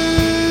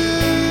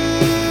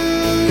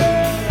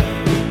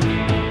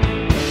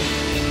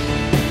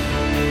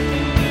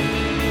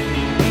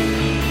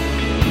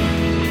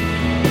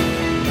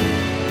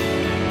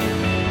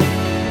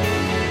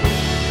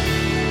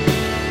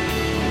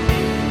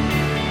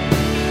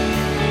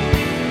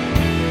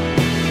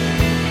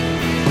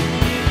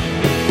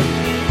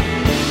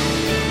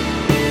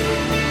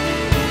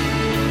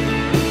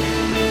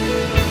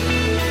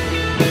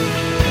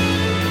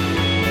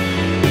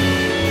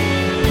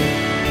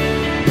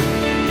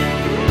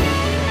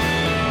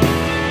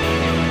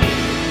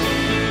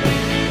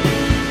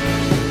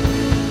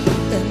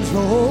 Oh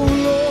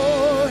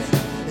Lord,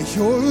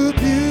 you're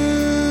beautiful,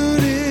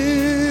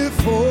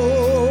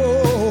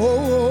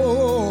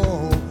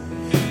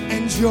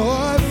 and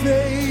your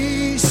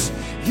face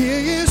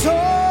is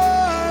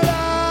all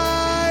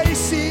I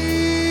seek.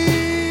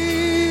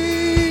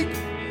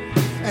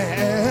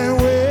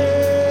 And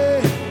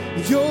when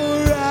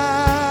your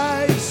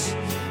eyes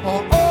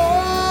are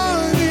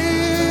on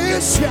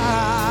this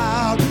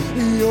child,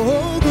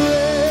 your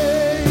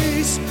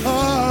grace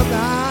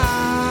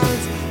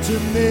abounds to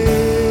me.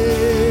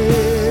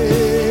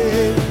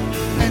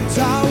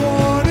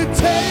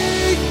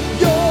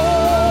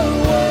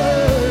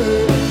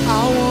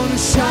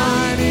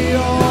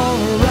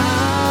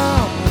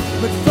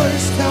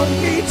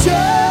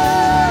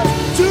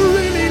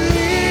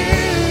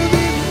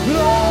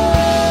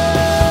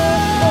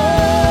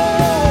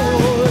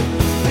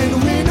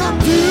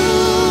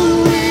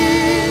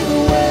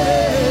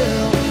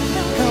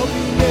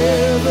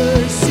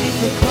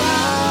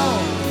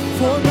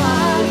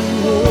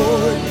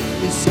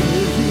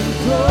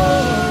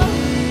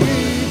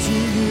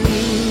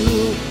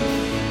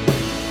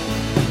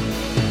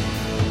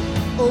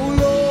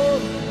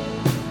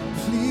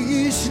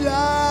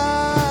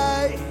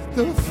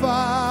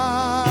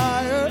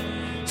 Fire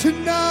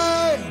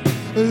tonight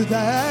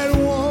that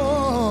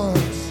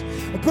once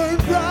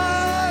burned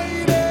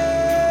bright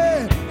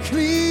and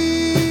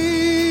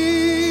clear,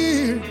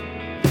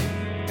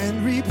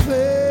 and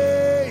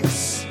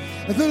replace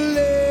the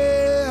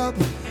lamp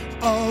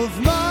of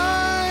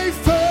my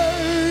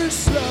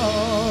first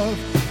love,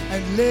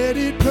 and let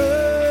it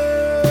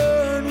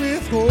burn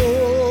with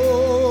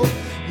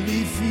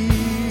holy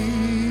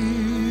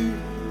fear.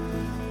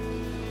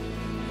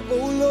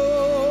 Oh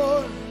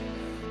Lord,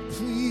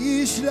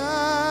 please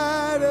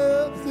light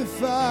up the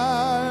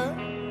fire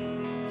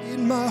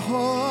in my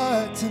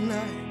heart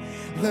tonight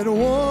that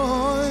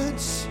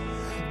once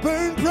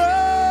burned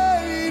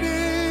bright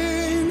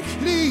and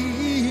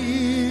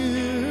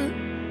clear,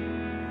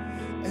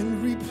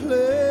 and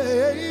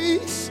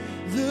replace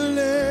the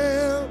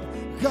lamp,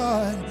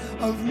 God,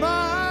 of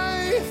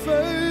my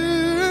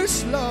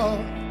first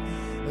love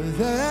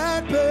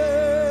that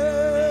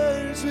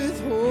burns with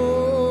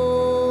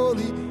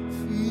holy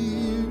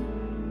fear.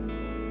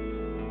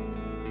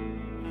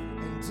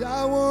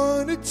 I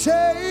want to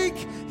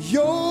take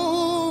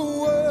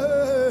your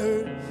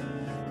word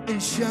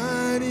and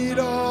shine it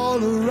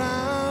all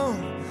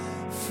around.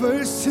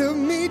 First help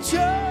me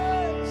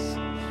just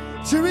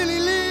to really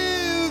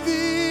live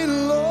it,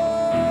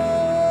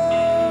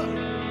 Lord.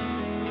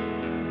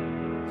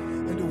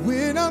 And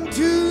when I'm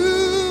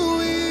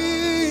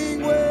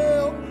doing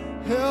well,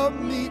 help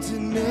me to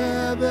never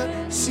never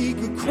seek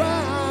a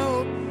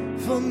crown,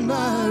 for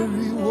my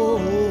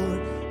reward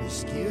is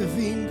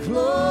giving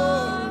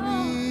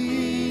glory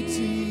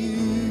to you.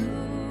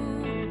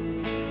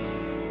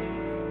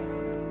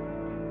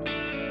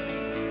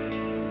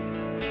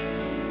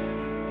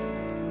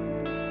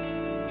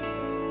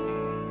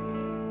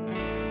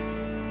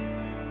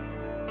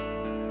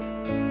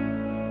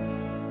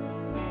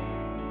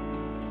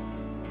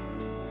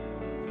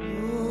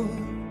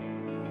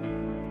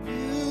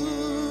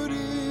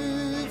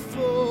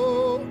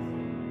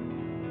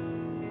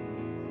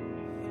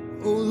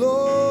 Oh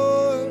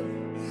Lord,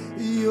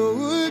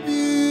 you're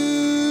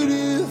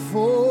beautiful.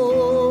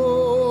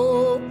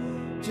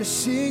 Just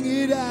sing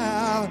it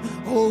out.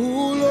 Oh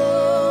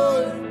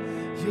Lord,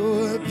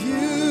 you're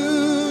beautiful.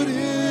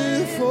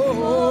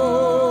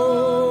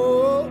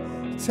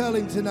 Tell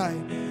him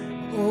tonight.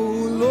 Oh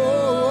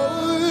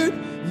Lord,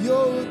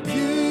 you're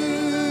beautiful.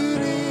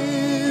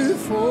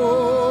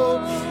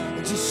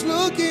 Just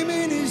look him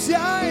in his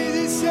eyes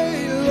and say,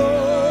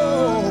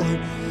 Lord,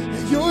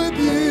 you're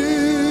beautiful.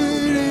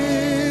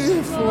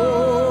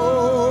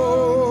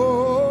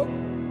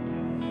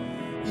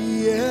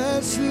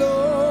 Yes,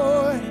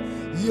 Lord,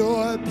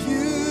 you're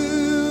beautiful.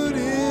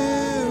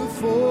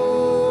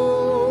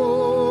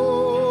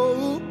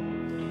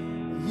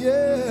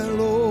 Yeah,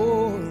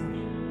 Lord,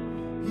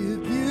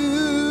 you're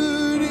beautiful.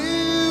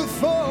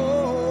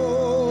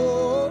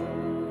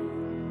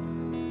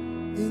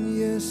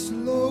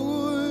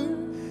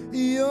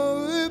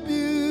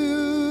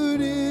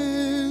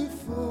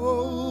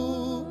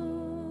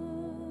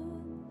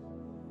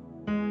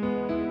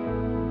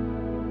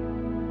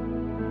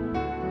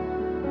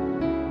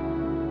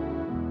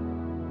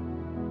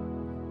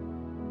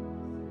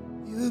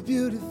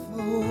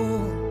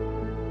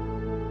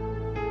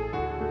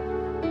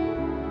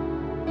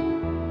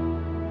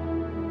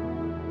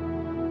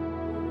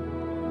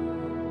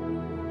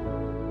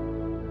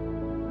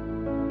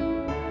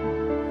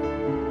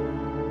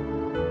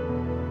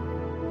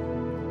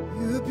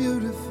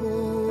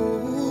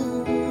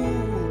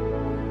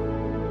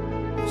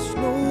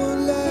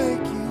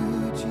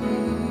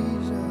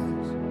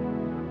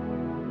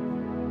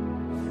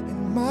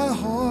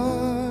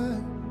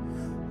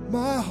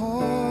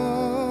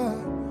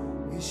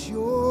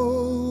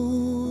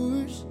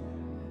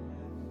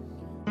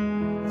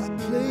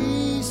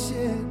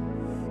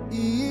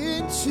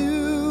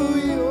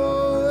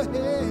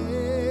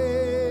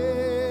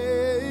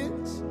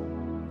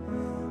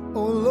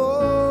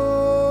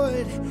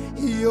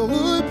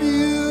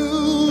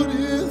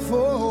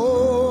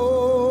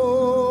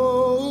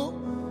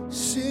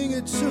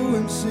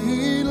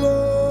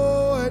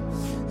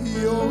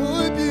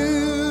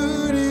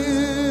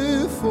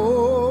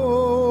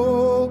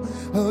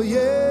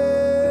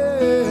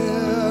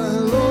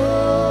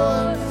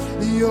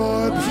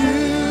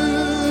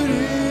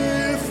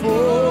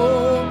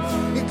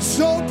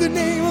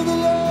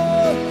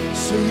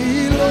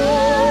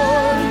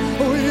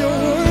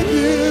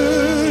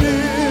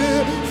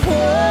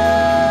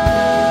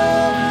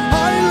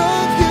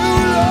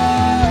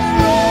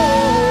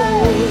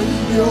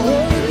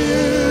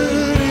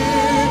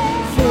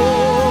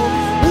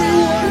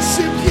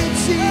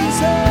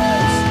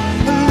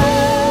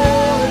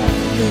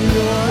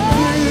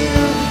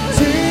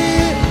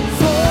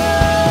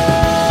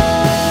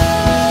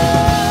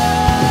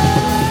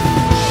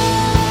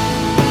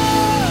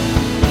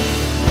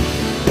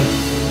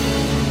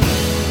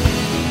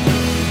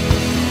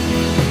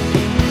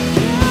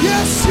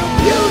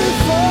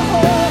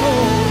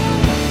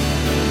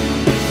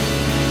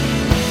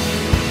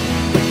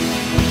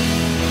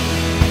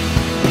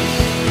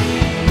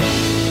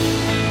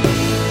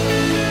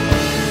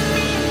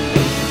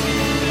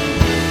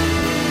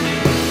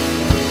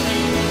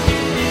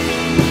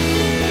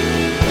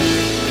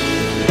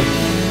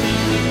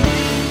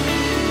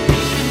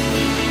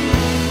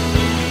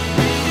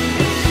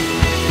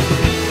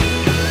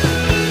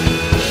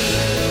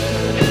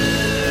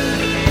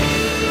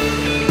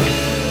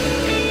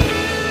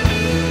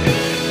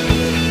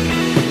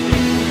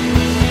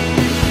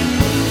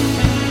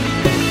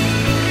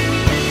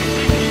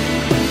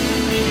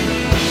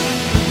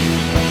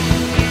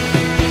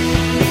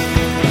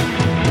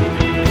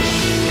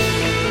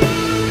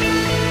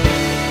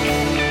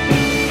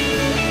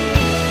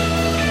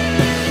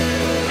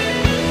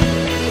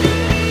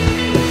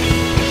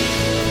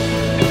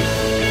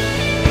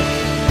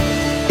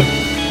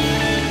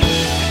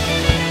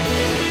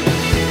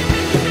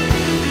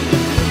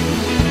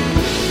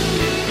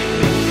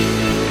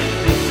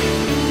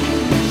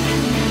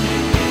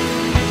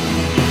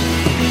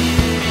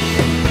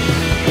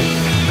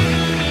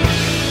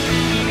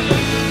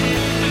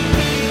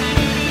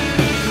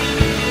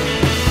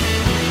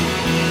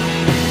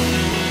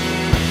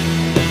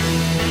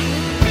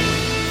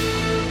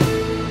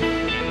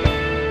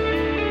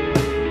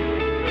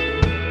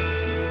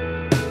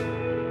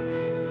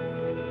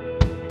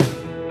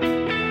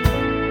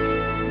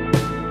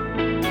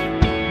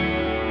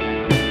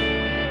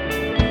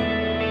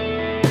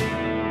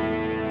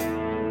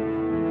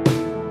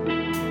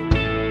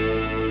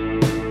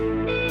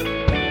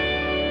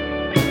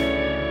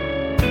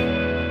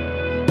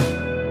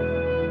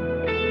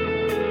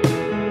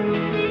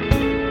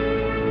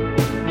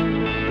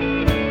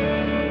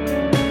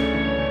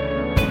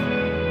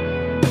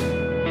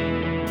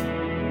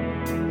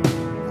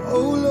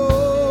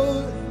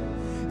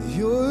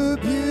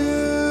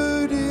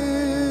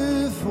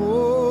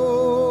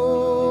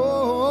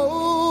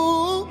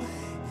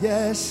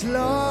 Yes,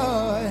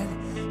 Lord,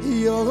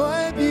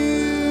 you're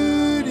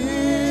beautiful.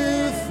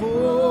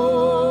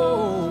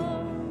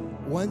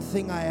 One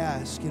thing I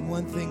ask and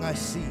one thing I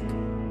seek,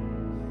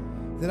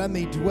 that I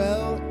may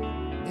dwell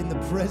in the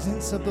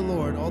presence of the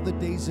Lord all the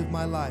days of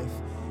my life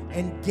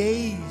and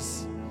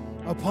gaze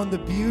upon the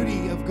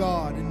beauty of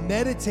God and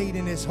meditate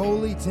in His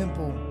holy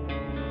temple.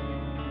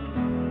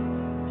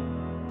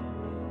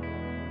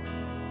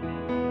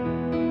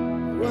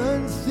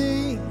 One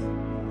thing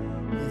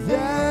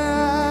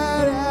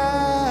that I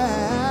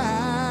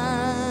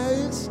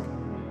ask,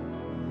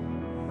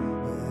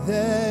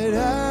 that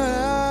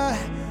I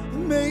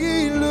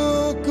may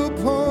look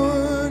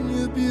upon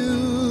your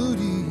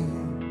beauty.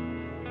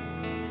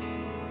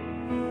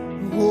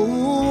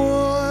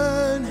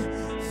 One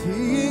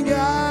thing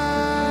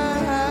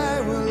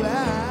I will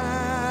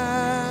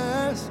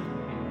ask,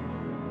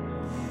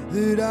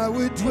 that I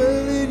would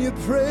dwell in your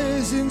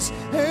presence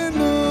and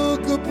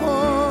look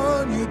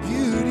upon your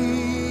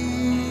beauty.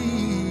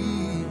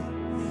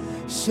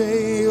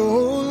 Say,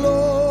 oh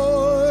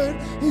Lord,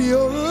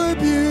 you're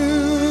beautiful.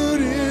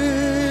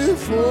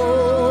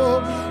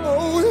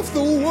 Oh, if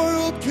the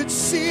world could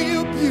see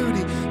your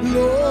beauty,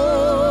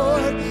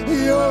 Lord,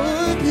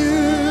 you're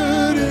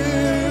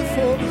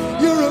beautiful.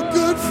 You're a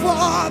good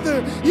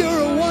Father.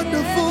 You're a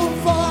wonderful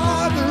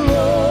Father,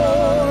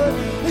 Lord.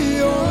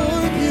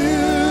 You're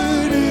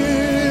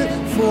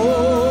beautiful.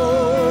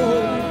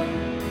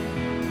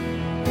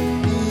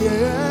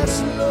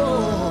 Yes,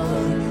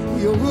 Lord,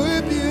 you're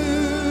beautiful.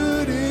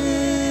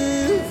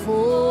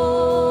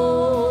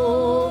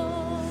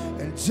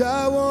 And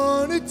I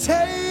want to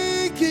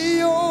take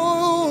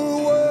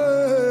your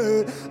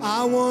word.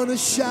 I want to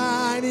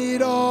shine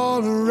it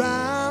all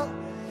around.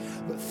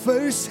 But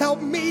first help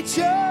me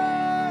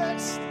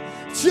just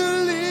to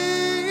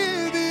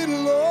live it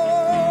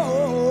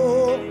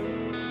low.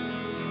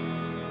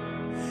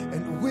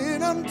 And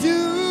when I'm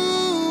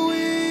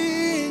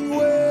doing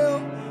well,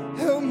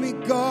 help me,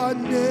 God,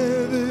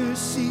 never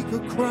seek a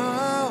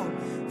crown.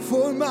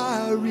 For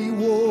my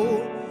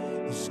reward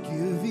is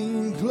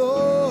giving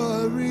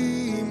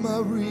glory. My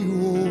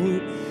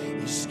reward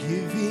is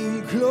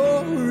giving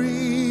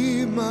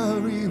glory. My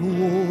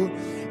reward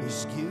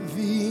is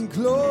giving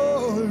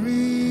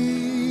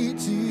glory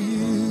to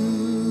you.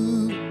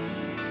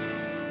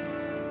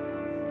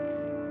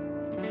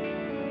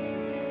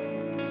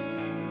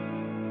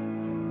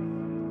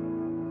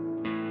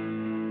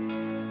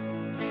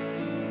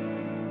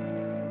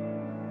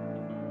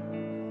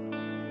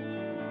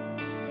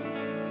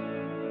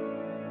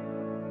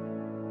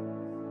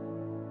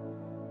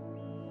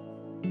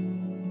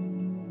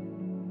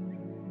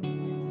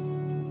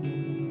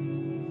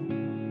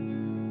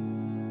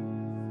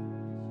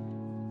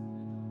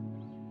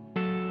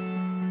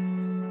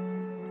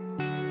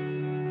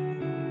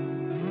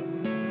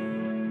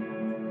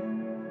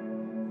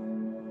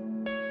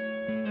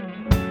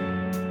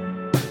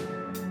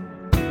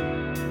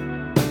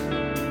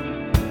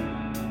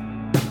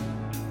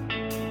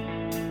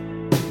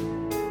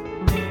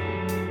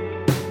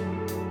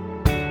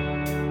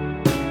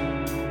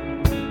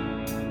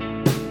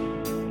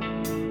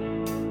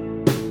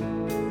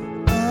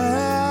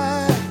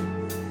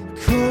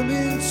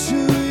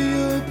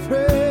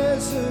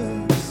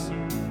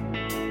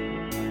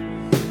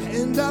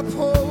 And I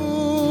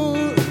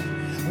pour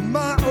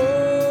my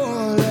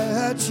all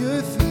at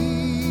your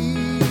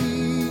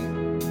feet.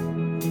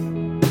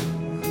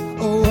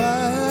 Oh,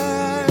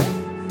 I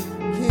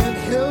can't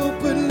help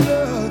but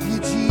love you,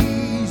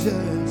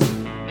 Jesus.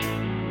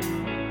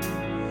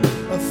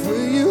 For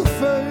you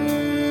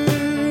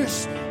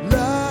first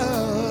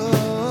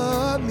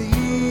love me.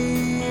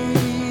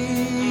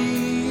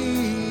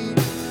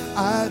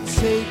 I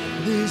take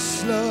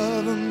this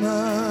love of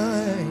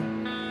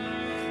mine,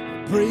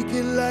 break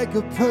it like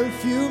a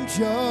perfume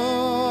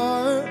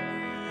jar.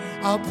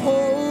 I'll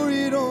pour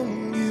it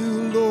on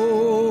you,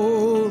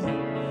 Lord,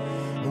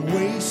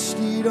 waste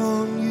it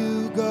on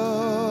you,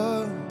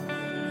 God.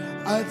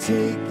 I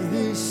take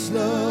this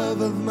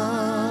love of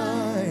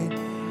mine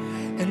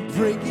and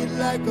break it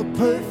like a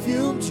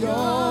perfume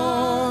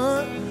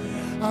jar.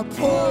 I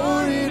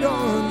pour it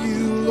on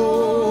you,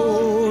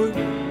 Lord,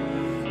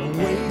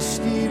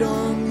 waste it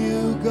on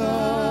you,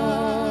 God.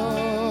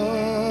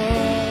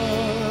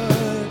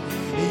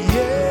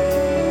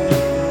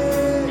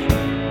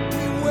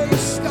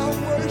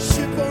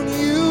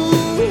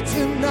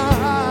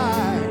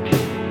 Tonight,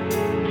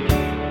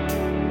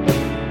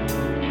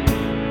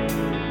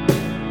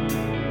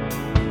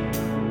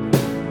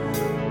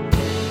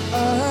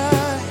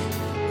 I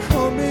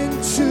come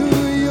into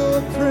your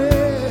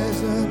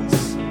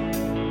presence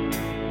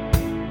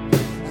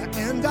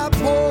and I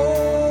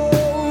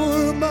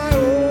pour my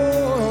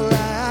all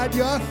at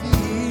your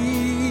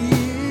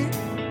feet.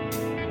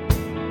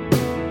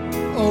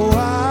 Oh,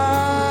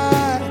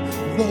 I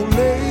won't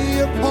lay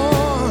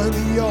upon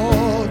the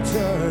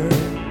altar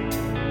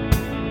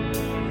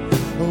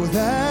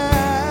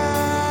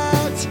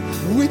that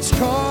which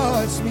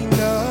cost me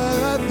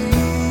nothing.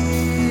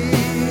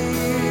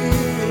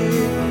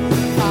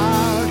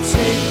 I'll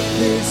take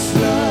this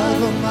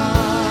love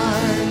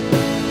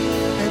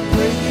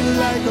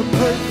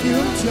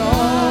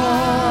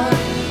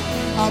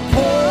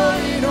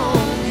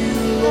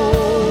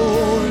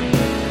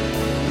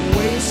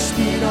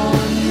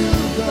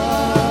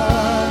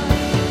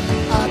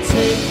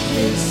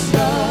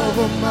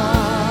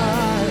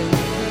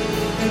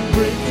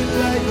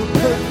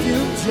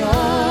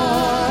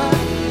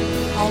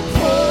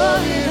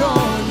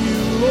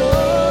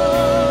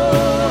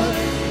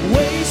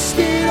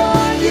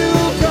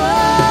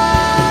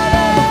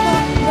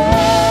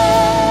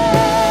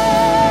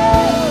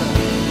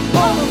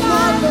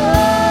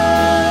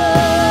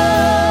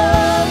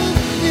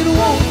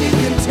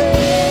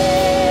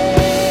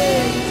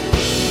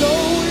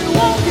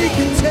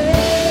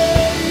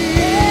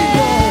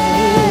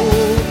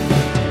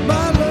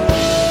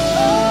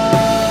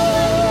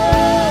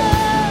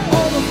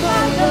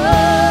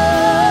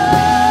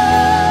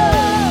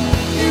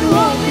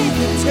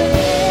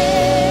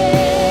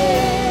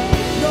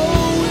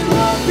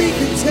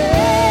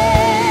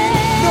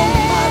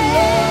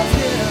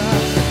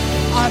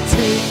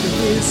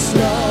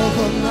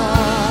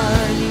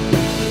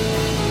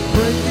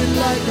it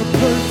like a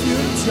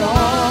perfume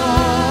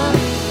jar.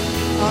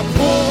 I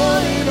pour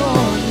it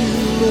on you,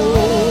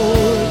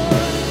 Lord.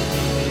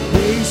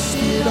 Waste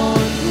it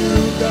on you,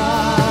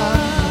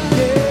 God.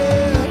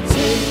 Yeah,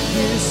 take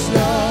this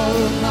love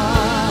of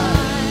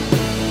mine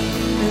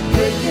and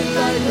break it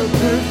like a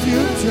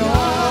perfume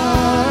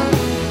jar.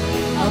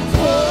 I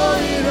pour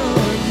it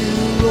on you,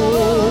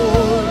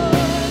 Lord.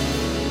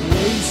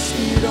 Waste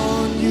it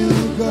on you,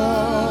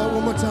 God.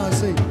 One more time,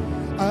 say,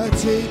 I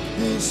take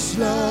this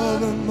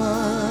love of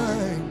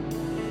mine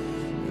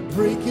and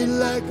break it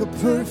like a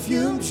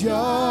perfume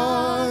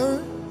jar.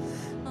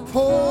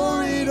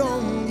 Pour it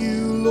on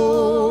you,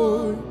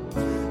 Lord.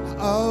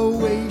 I'll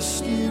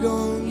waste it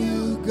on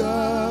you,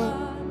 God.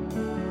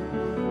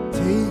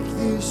 Take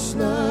this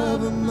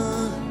love of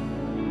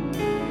mine,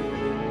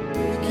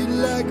 make it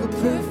like a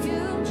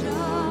perfume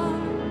jar.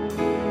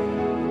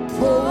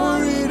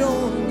 Pour it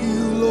on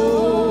you,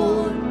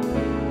 Lord.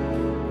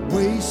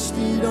 Waste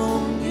it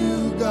on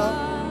you,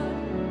 God.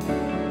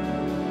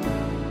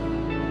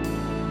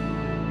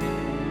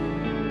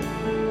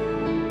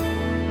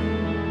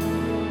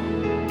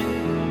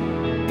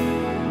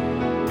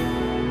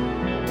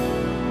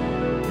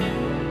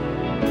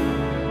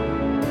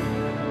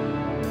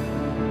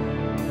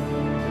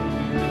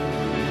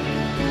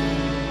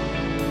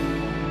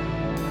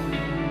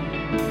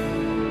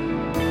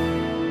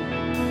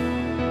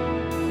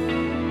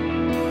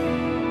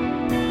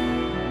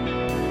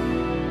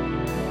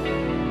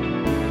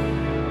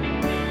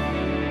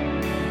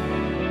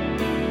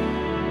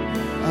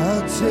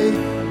 I'll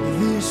take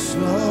this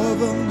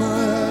love of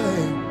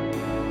mine,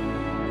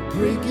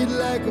 break it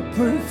like a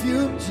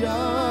perfume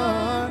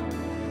jar.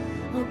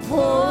 I'll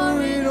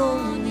pour it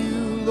on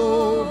you,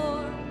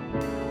 Lord.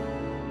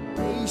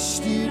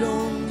 Waste it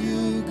on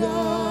you,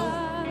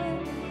 God.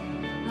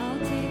 I'll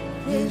take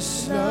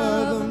this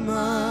love of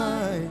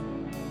mine,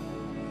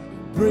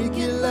 break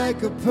it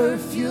like a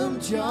perfume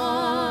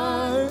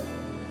jar.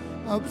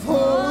 I'll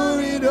pour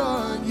it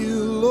on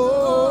you,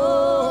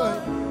 Lord.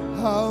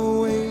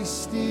 I'll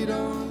waste it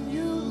on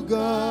you, God.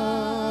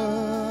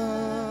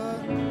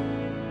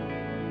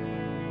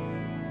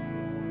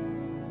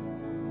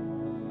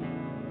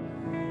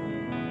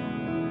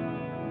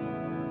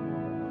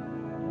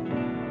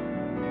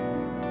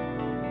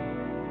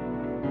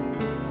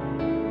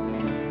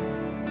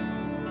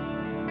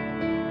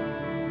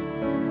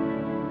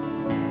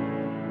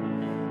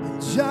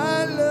 And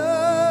I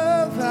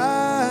love,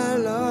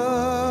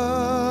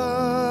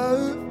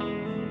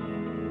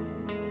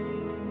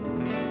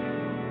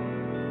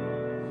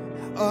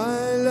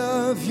 I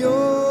love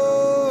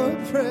your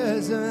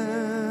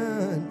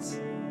presence,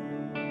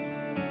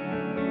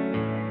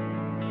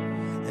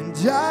 and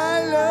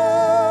I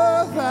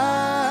love, I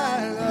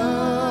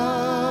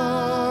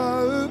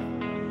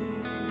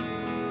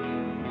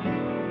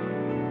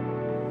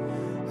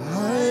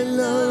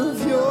love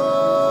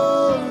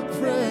your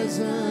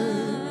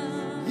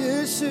presence.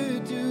 Yes, I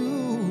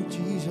do,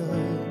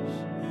 Jesus.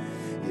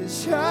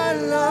 Yes, I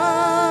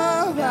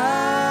love, I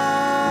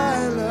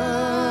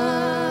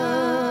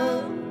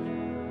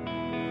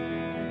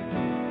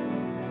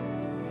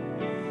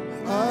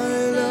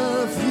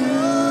love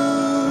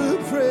your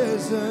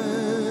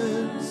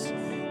presence.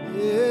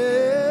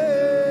 Yeah,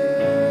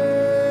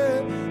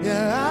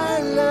 yeah,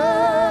 I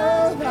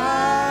love,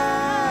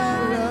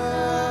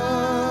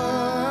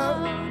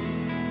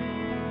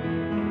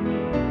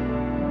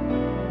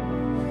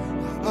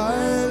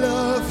 I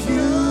love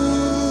you,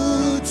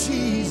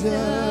 Jesus.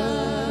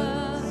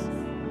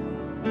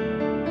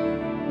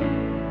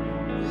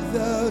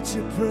 Without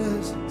your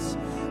presence,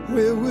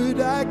 where would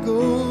I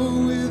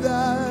go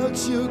without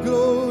your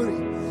glory?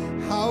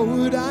 How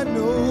would I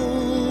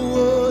know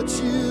what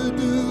you're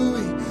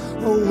doing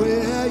or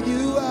where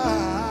you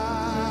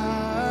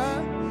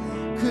are?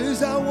 'Cause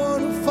I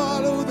want to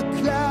follow the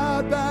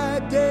cloud by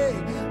day,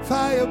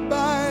 fire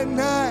by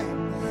night.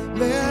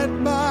 Let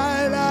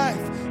my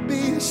life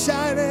be a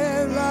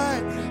shining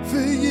light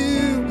for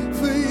you,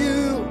 for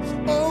you.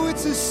 Oh,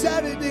 it's a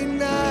Saturday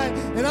night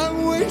and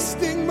I'm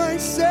wasting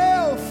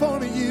myself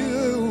on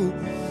you.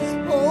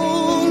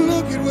 Oh,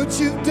 look at what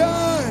you've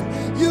done.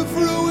 You've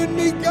ruined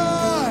me,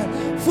 God,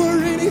 for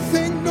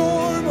anything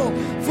normal,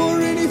 for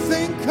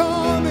anything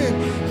common.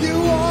 You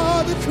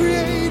are the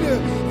creator,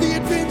 the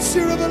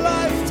adventure of a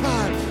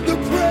lifetime, the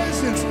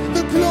presence,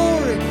 the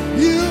glory.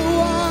 You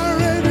are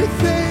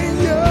everything.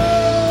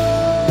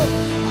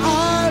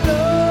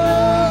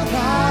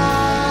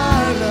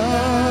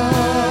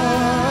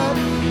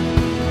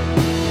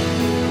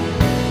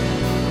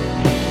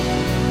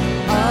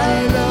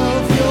 I love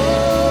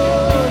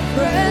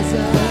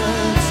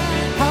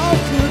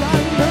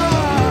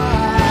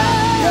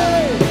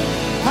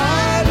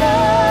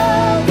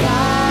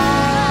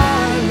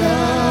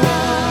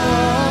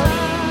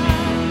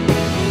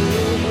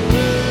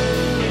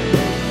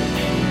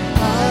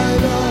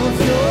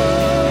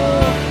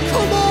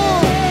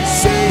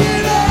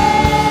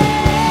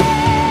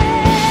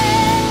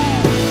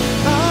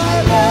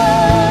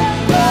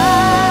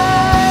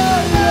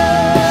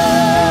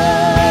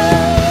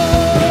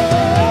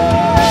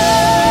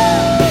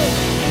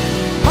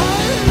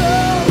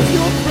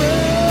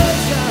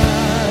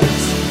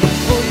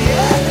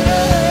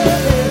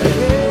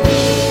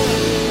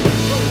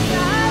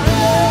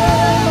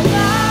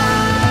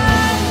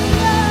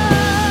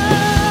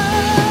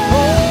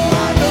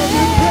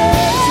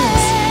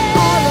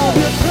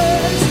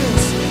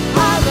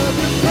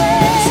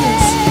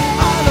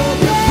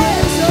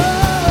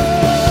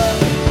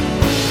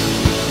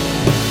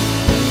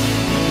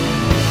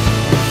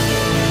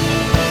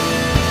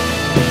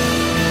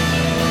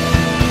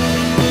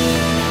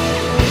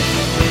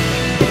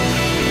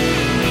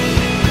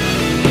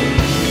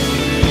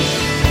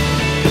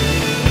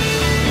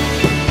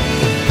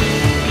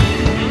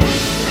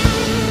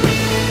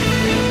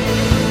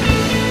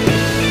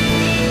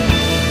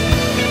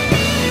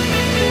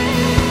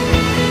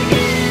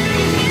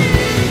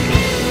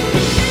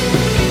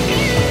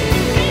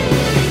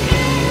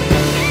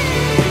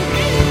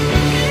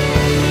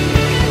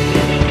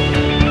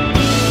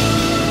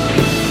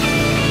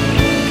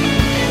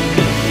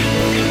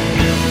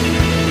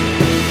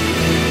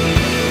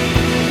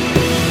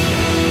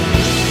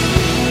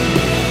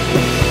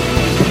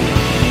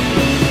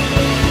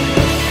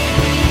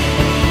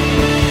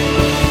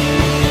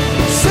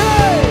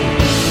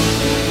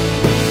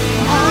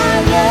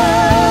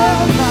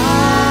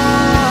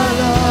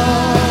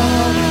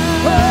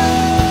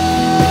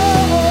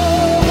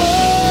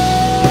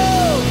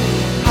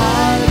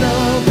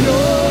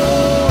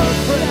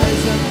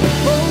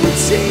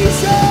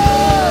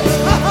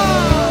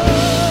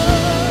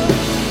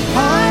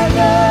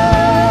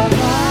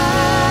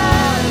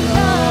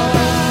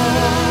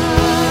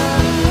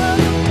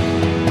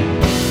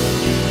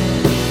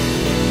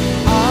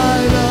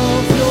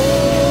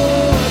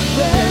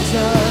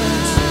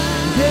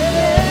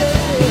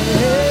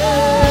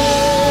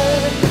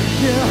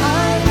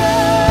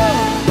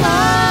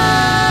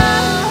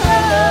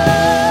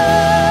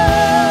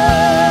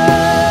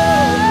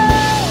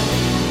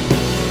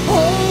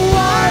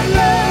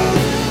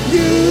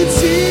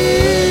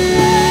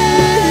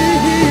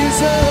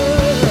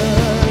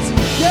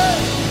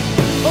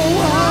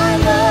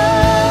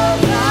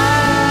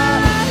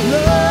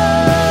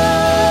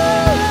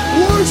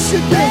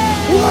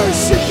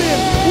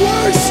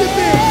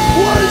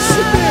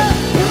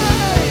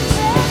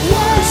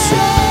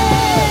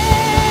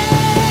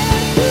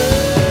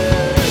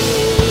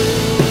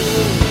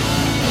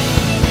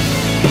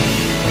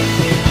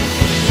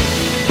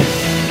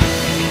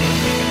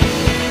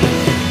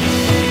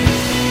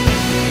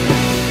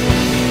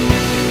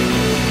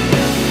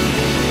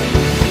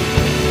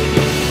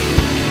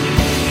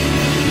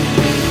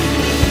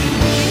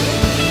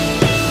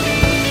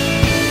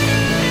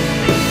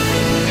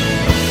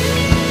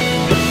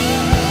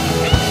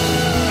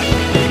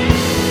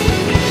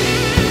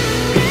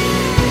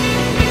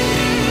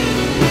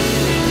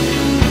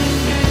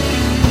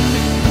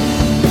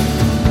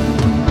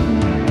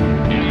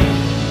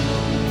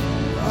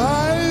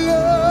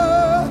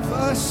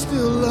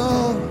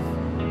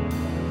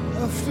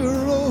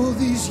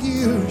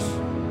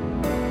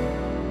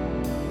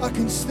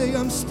say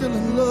I'm still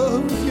in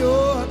love with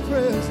your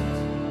presence.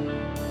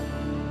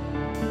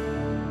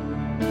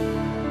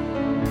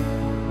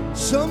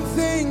 Some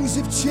things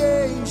have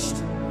changed.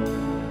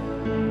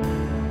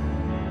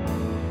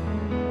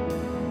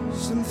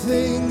 Some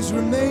things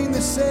remain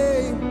the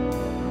same.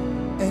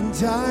 And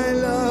I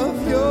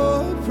love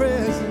your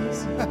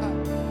presence.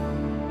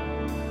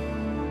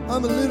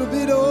 I'm a little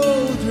bit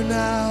older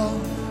now.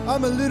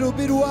 I'm a little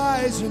bit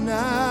wiser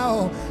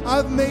now.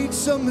 I've made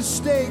some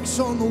mistakes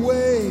on the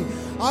way.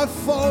 I've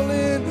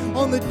fallen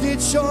on the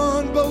ditch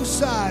on both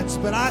sides,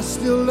 but I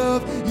still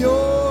love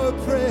your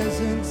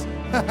presence.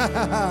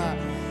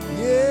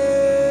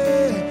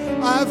 Yeah,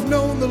 I've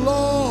known the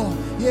law.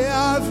 Yeah,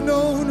 I've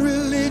known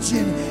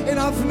religion, and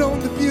I've known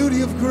the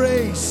beauty of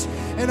grace.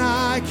 And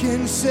I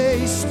can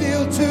say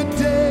still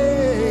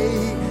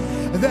today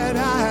that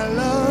I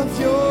love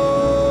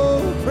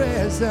your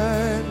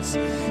presence.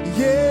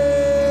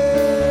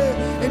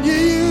 Yeah, and you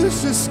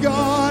use us,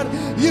 God.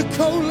 You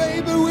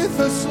co-labor with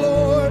us,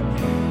 Lord.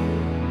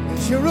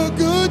 'Cause you're a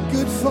good,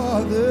 good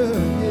Father.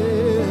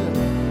 Yeah.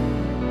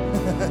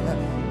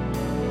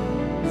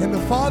 And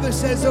the Father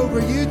says over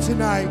you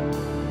tonight,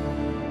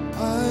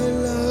 I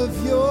love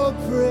your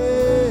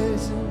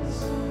presence.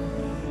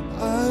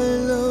 I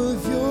love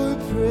your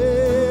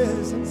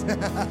presence.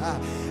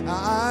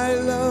 I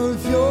love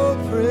your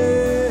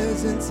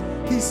presence.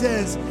 He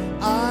says,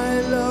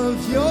 I love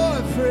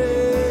your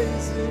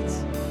presence.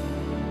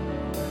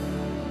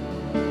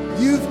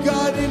 You've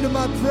got into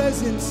my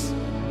presence.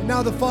 And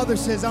now the Father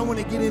says, I want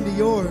to get into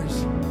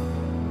yours.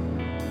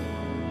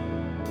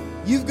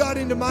 You've got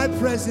into my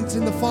presence,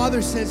 and the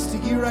Father says to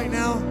you right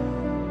now,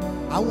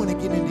 I want to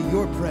get into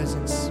your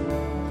presence.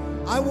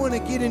 I want to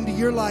get into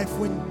your life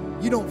when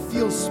you don't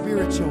feel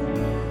spiritual.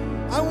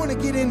 I want to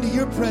get into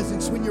your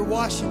presence when you're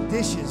washing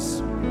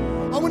dishes.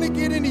 I want to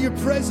get into your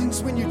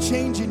presence when you're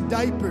changing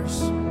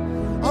diapers.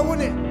 I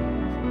want to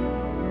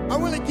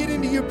get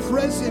into your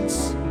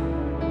presence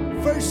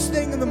first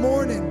thing in the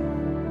morning.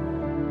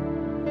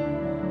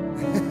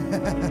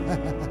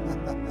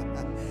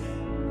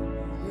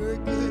 You're a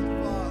good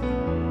Father.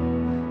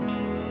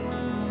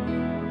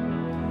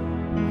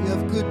 You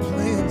have good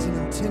plans and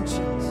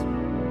intentions.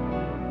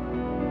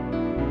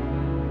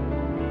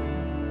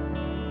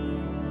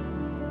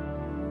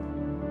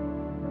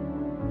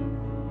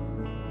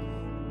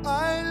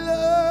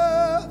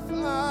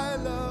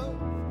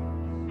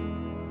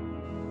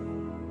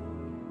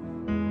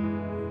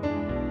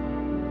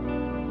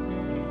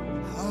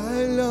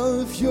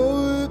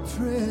 Your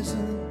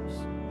presence,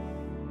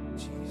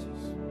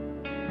 Jesus.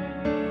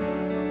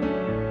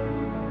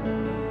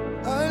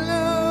 I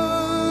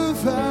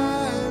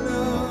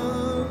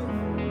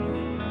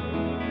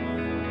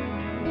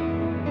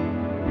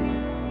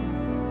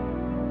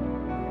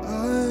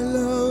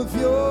love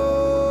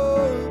your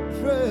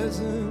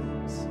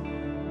presence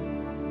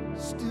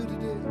still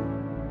today.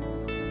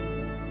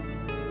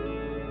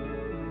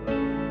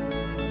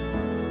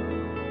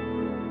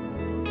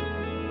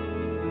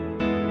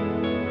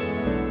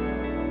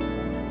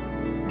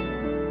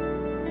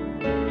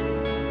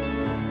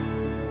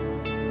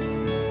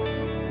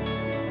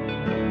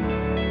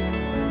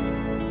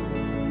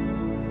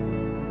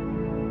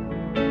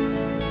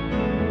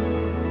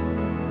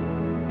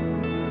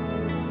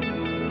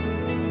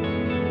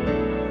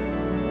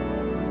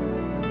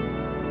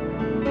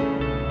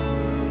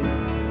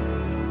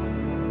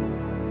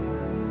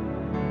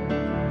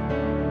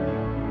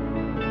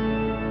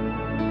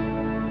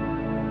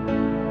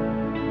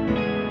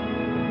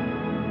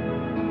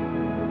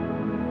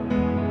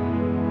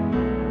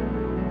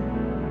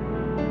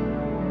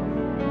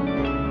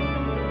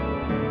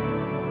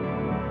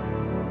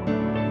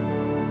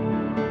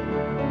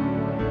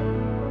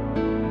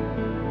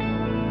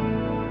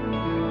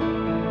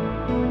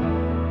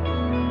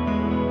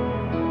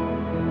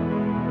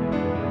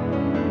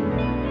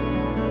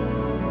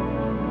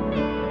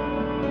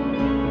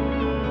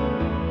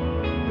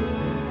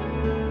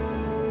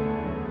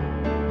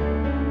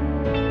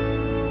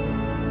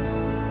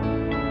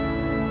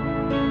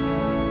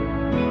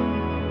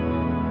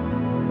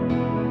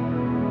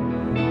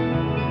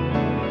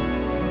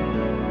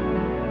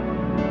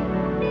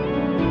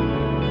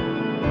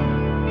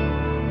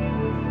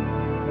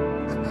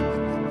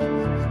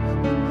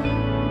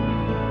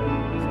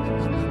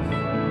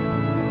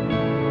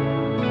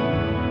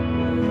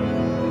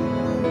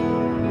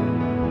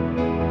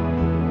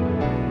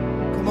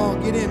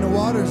 Get in, the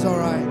water's all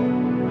right.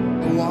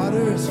 The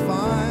water is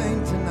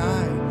fine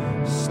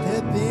tonight.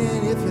 Step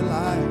in if you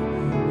like.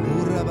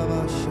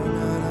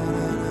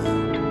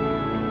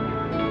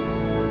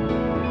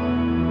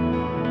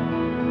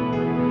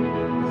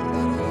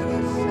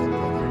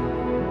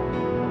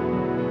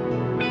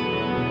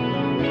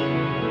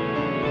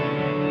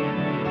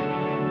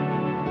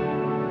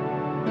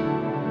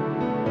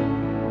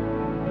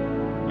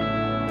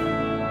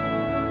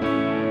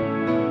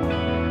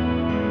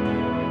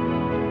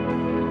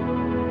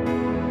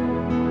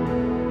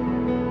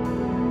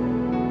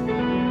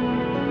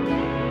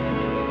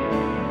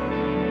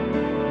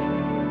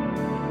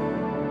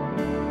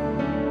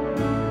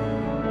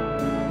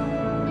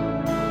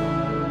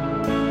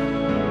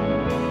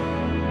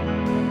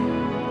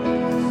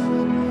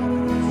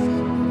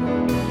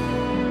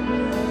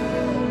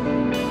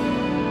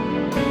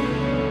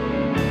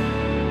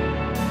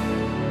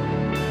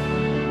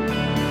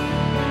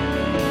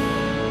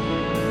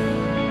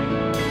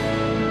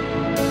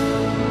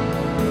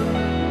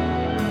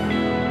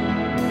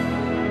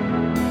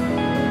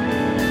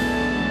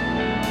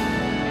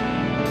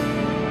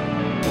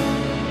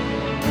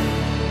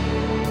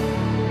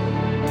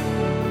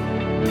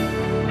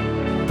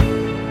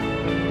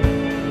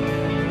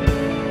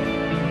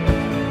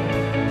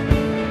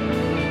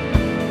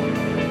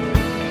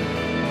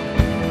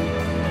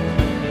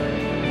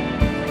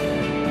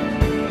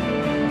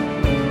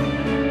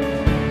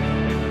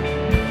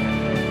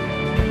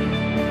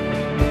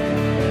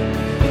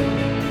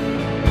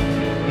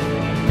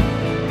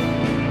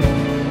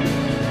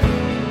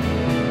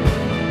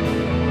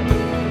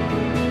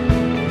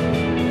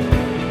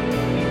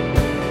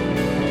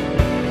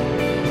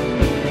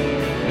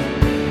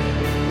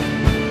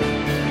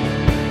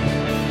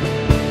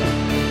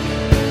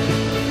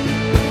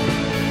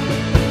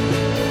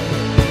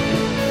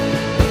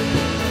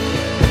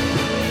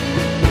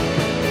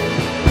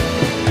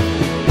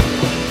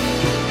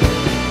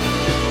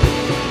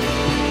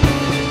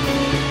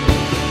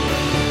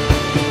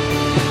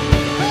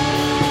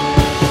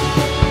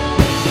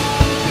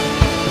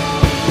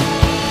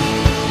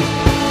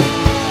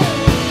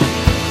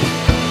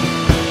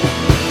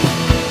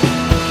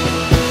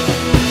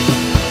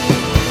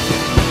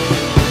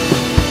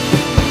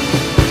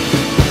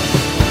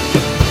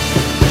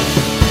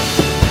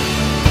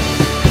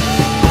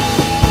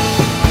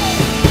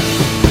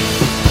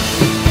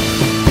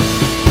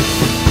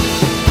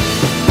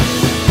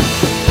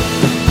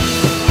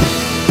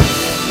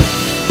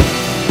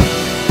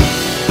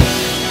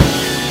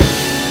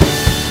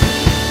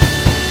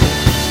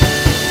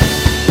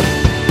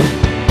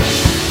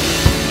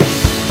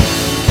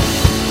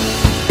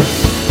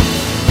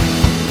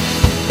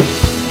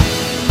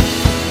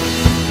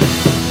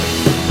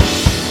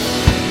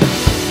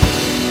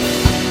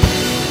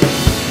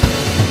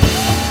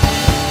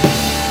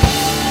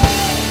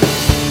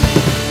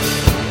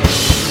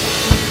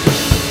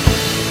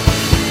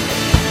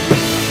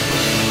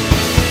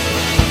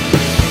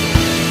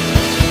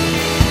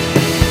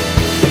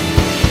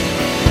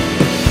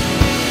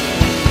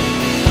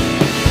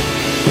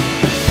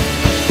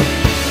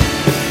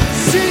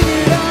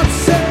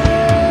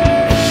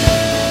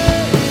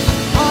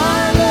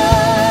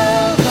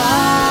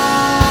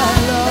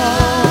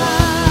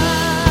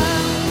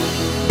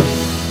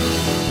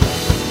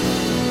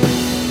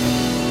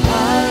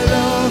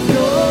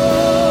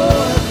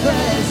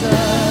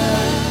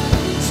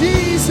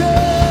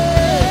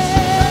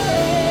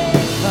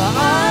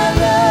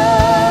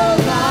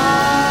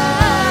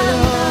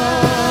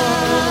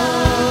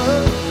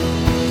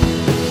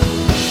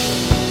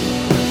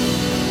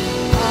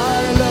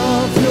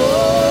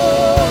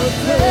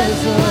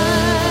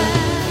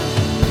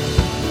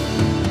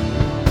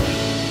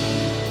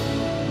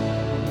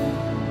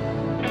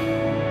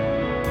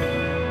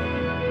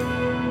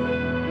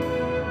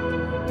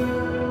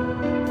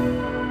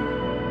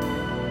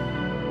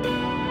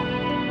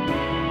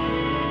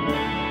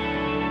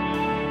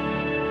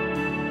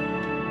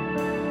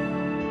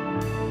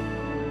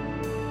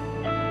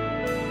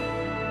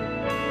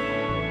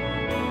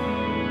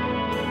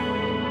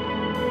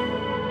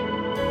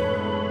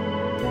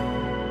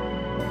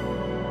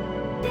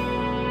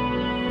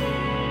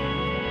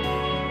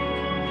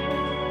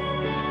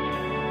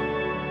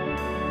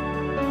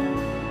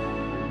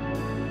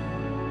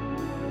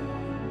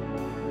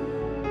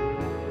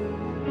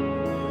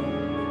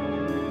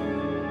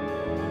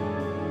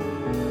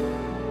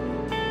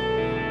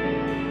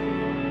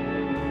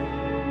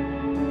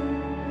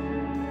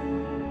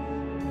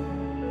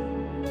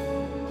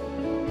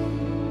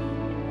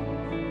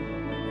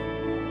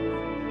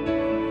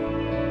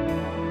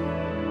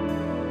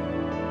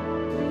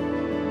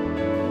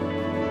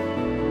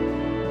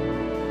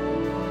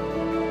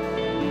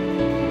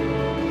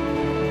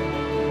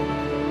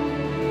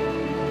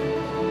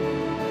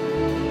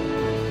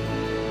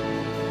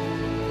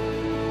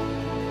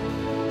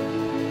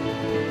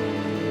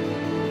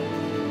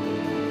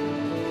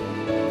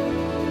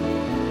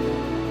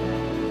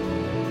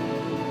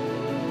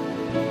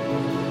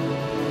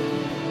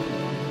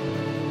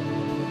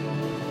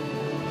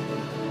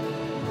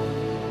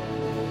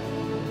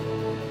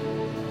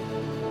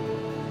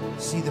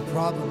 See, the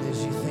problem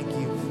is you think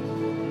you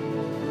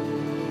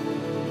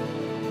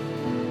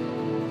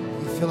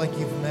feel like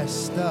you've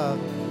messed up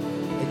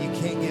and you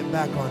can't get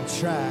back on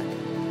track.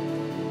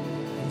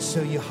 And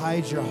so you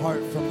hide your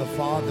heart from the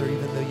Father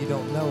even though you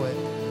don't know it.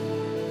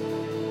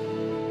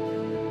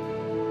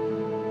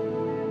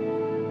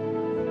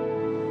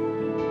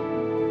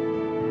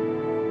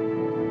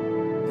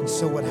 And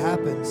so what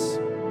happens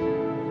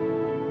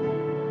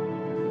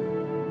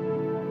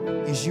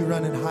is you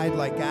run and hide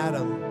like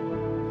Adam.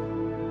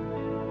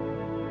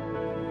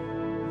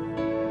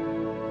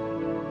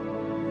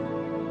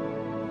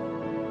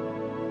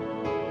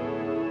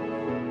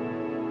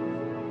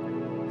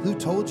 Who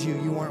told you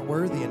you weren't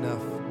worthy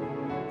enough?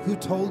 Who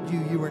told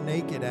you you were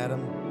naked,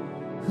 Adam?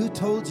 Who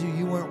told you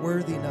you weren't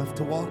worthy enough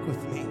to walk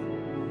with me,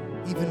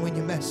 even when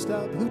you messed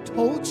up? Who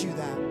told you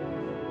that?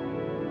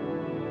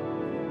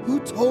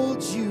 Who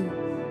told you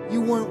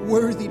you weren't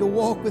worthy to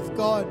walk with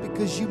God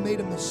because you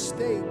made a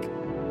mistake?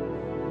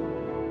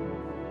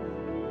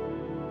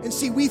 And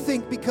see, we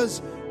think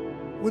because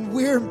when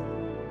we're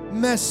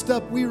messed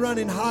up, we run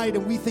and hide,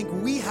 and we think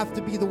we have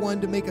to be the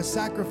one to make a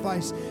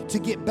sacrifice to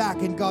get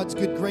back in God's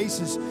good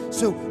graces.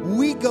 So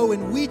we go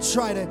and we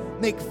try to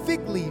make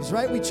fig leaves,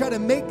 right? We try to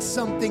make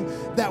something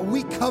that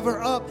we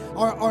cover up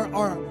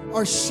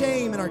our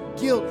shame and our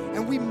guilt,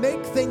 and we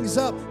make things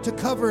up to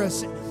cover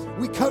us.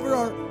 We cover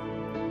our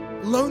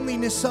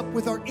loneliness up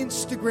with our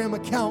Instagram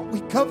account.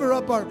 We cover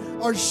up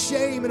our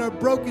shame and our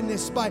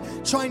brokenness by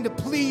trying to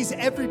please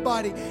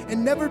everybody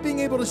and never being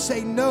able to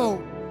say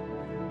no.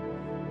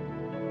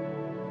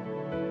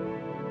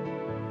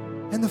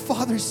 And the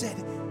Father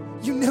said,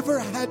 you never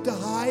had to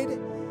hide.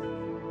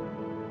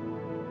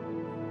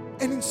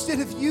 And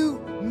instead of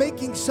you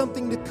making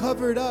something to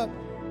cover it up,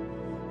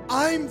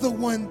 I'm the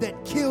one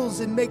that kills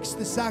and makes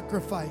the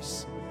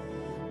sacrifice.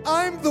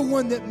 I'm the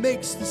one that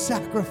makes the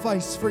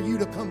sacrifice for you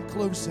to come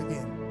close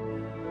again.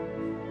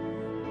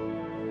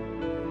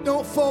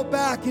 Don't fall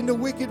back into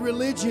wicked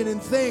religion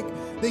and think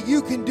that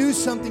you can do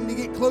something to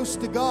get close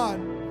to God.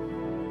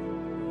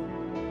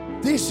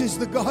 This is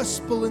the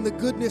gospel and the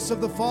goodness of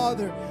the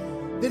Father,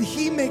 that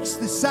He makes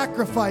the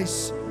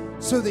sacrifice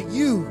so that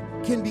you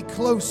can be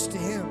close to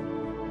Him.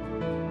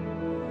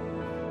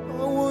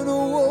 I want to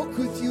walk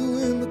with you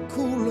in the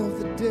cool of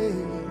the day.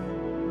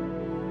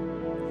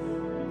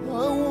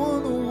 I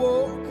want to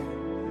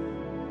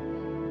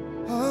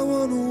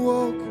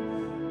walk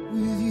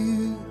with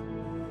you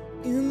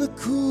in the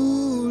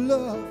cool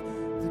of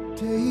the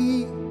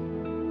day.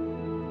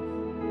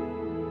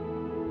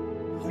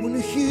 I want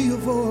to hear your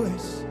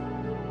voice.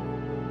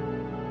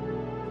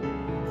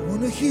 I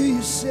want to hear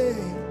you say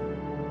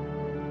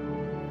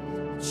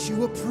that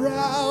you are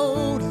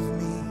proud of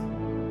me.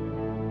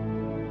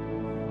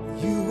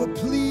 You are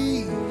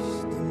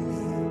pleased in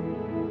me.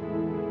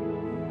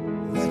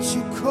 That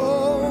you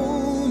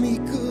call me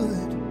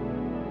good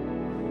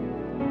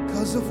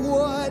because of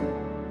what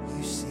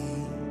you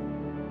see.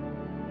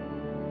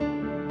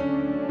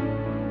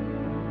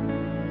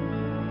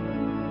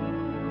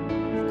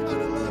 What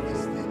kind of love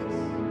is this?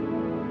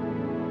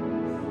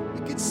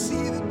 You can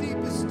see the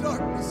deepest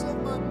darkness of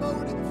my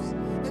motives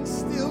and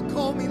still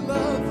call me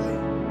lovely.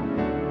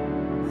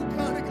 What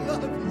kind of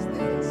love is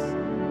this?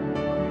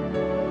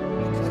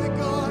 What kind of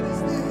God is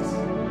this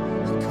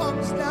who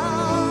comes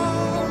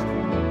down,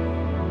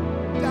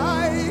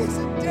 dies a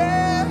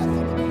death on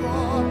the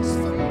cross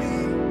for me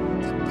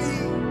to be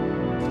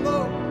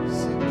close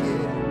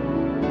again?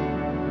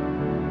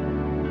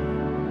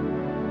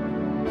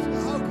 So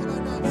how could I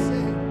not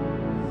say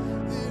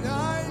that I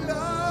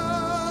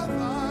love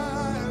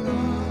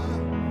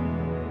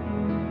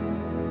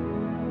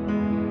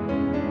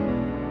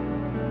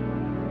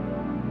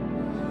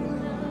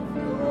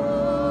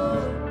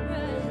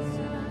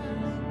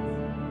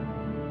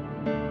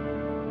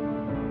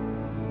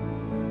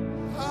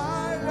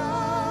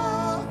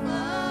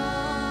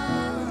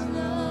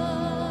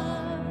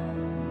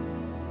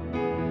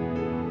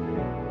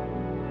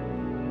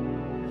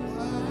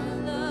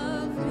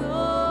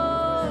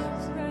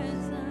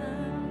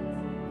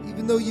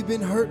Even though you've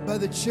been hurt by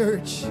the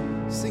church,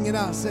 sing it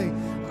out. Say,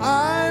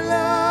 I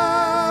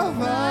love.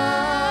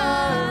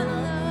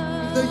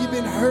 Even though you've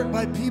been hurt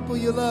by people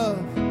you love,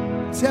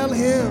 tell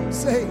Him,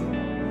 say,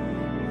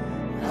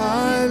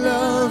 I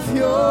love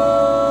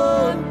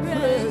your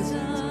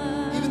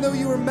presence. Even though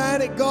you were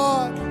mad at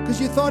God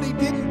because you thought He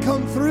didn't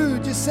come through,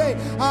 just say,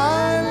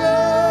 I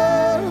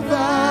love.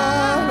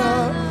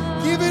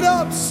 Give it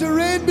up,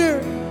 surrender.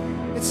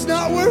 It's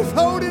not worth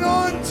holding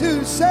on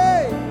to.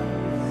 Say,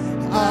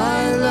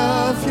 I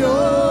love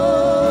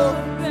your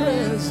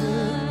presence.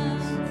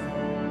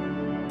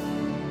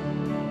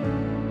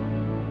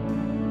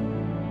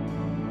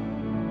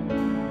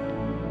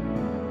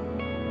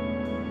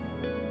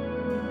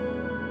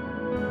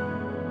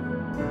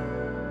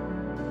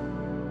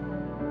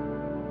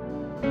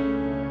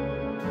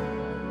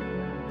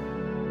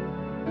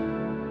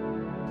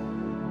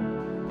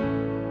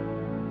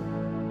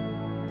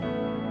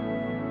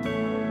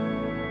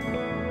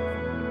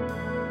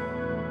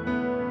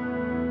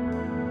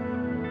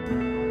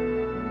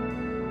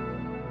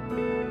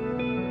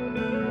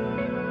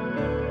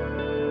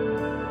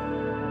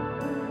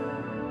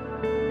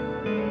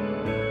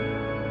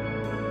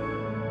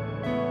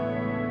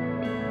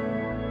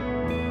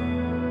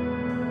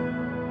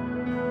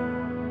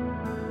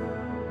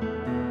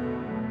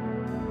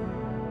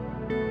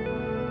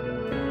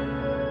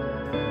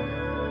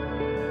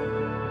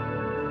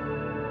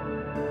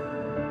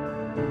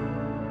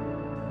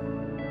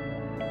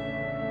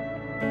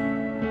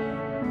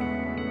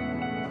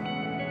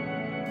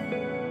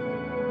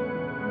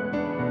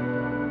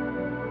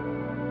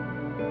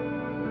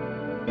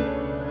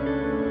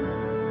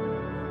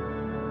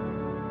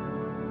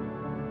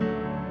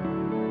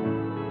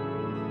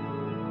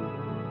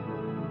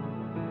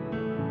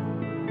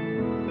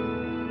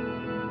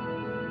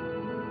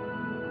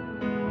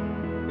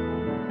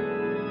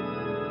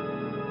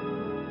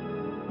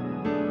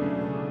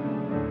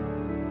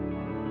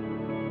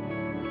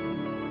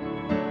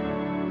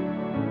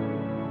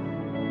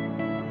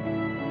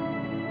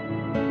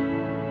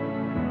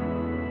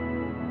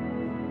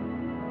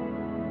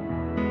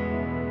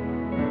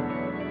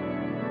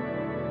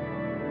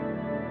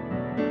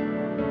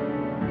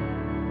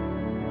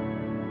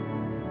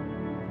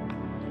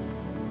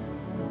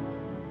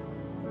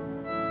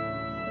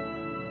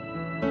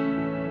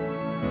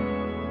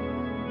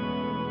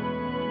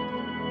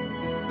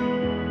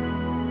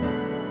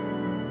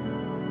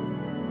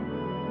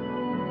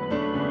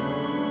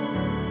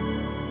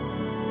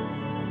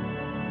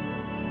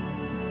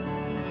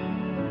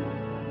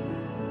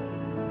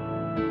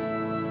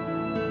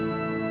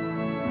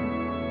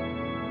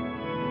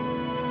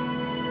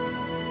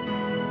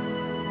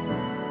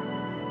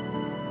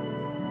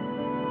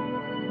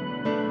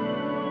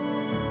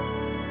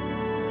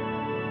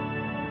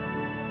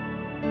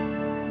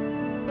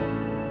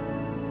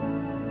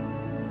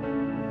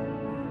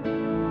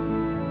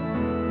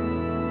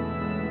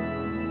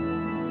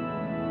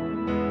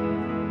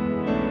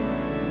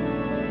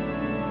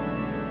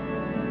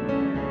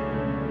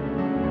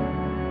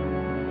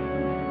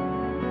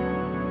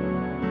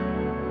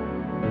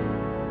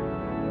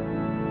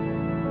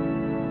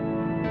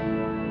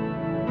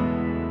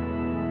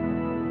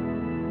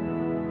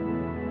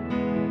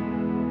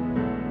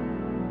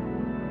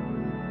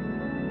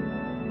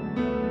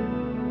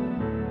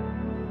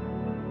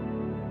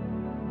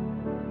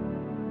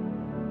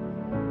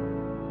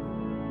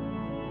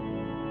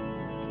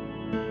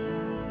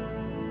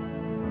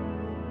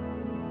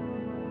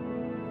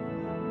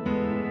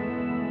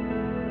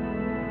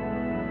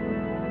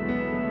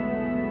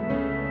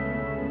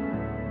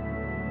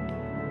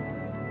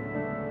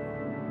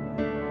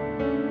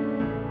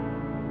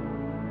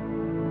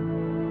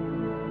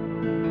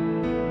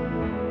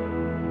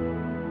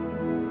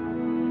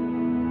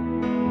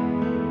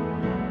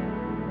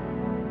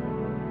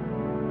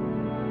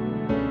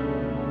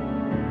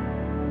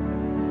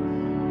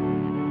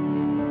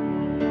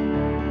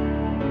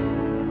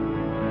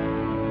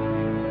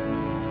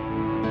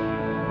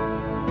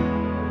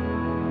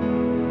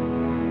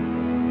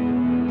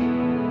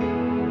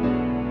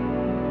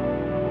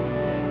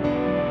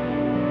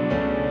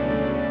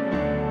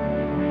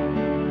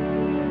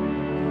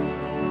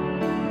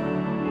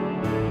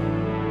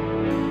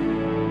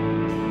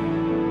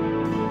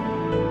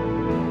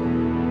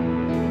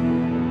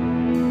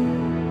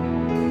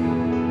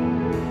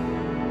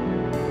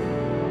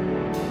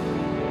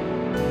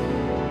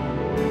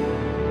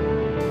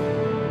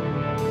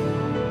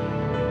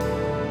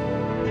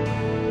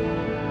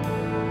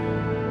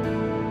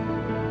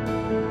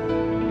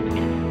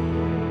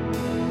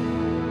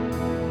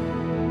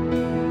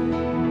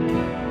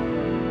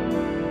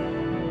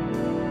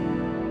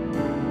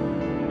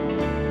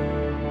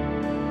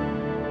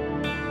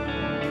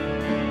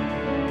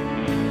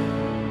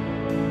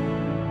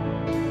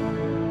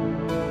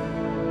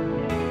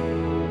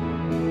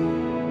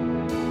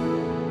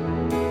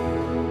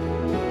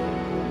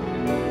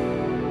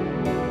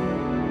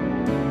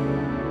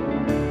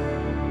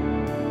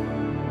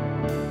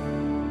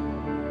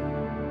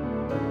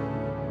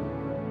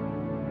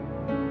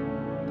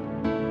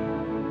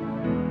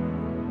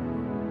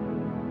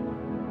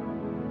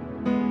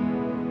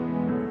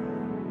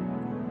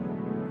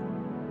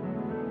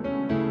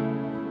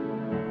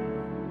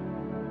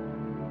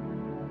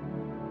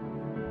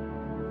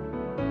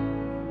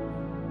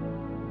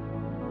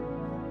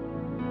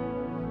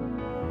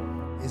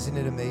 Isn't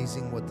it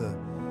amazing what the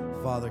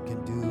Father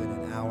can do in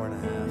an hour and a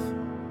half?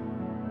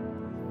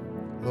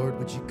 Lord,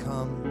 would you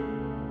come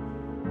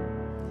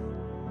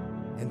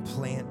and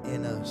plant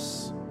in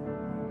us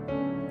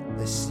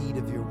the seed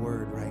of your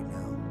word right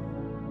now?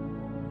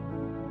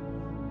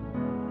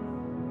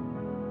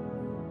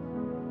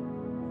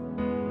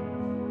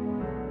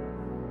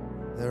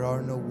 There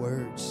are no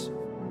words.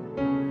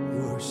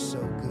 You are so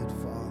good,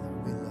 Father.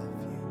 We love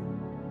you.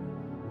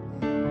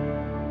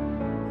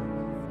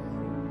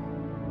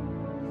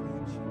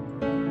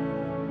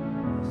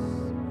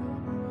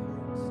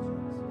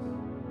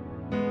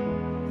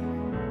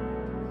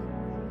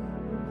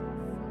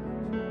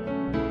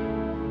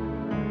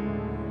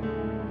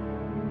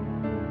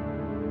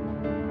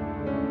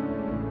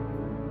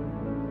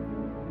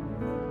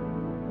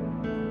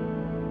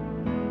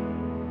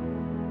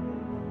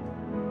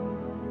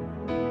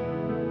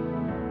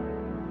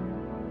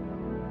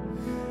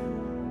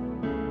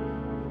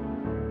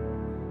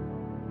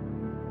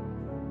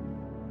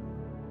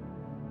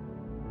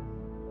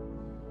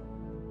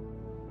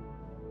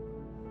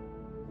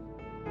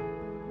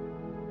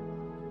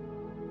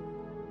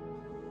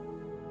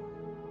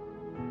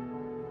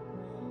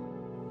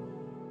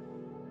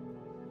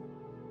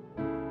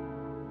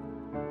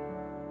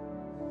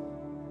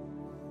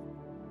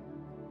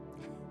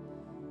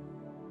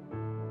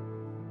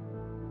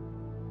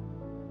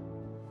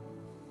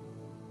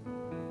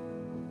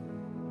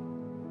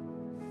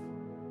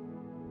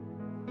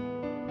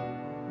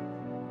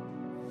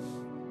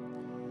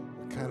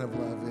 What kind of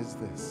love is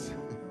this?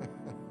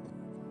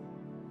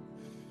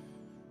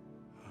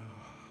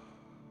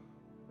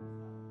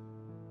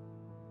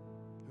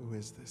 Who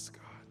is this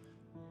God?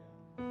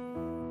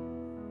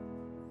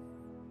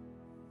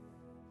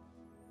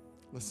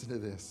 Listen to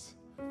this.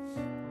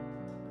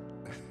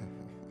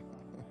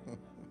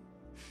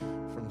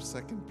 From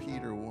 2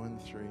 Peter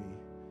 1:3.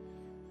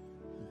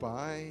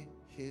 By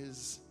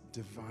his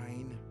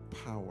divine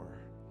power.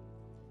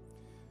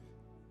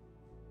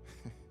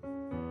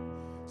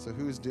 So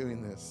who's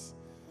doing this?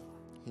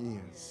 He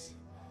is.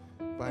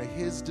 By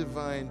his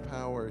divine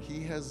power,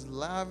 he has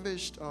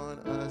lavished on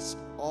us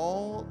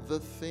all the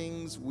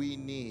things we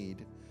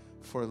need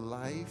for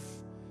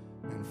life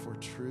and for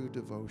true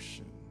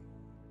devotion.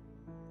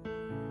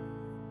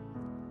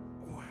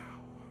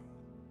 Wow.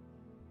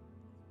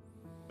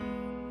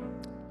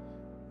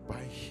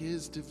 By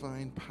his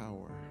divine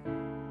power.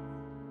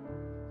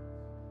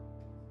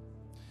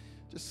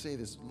 Just say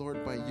this,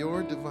 Lord, by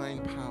your divine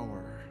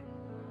power,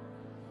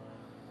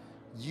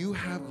 you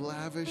have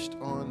lavished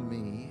on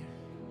me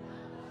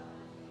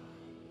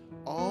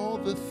all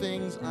the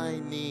things I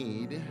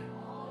need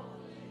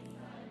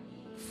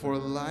for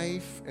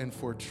life and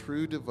for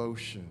true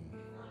devotion.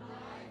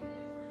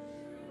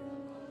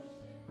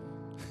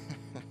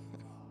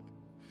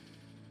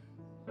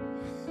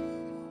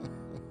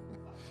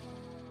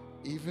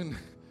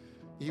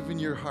 Even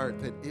your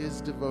heart that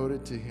is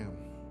devoted to him,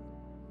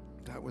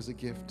 that was a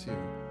gift too.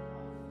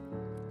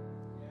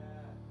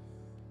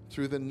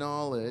 Through the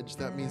knowledge,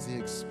 that means the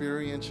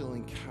experiential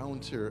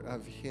encounter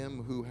of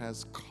him who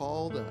has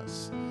called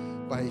us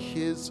by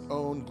his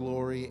own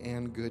glory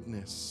and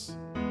goodness.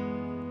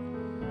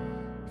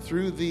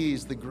 Through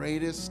these, the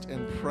greatest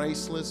and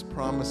priceless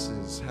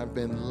promises have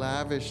been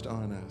lavished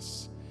on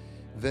us,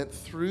 that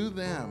through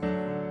them,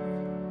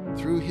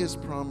 through his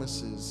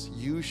promises,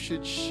 you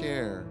should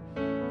share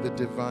the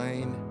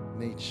divine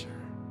nature.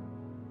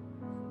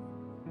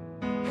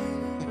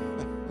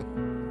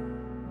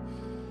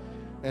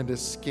 And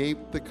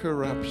escape the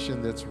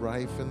corruption that's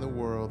rife in the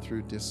world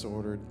through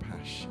disordered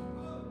passion.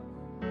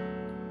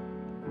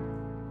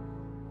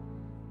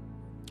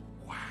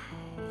 Wow.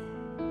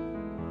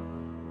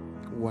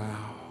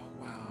 Wow,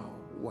 wow,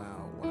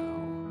 wow, wow.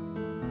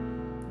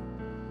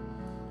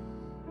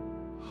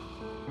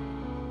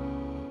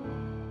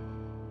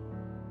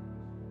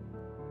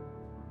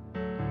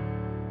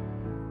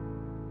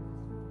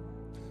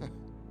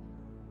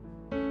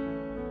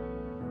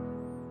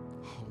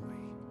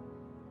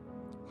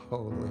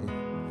 Holy,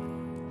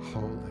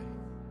 holy.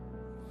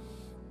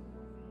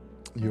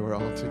 You are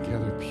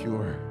altogether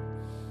pure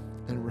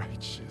and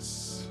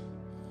righteous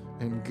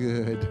and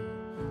good,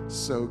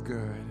 so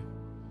good,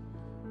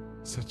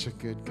 such a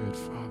good, good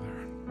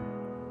Father.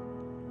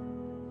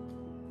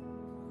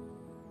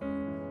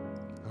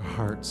 Our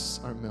hearts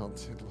are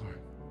melted,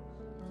 Lord.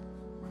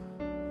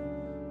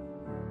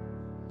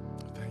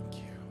 Thank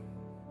you,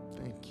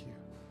 thank you,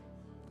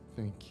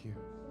 thank you,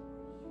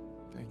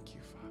 thank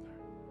you, Father.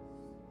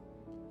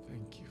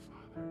 Thank you,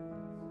 Father.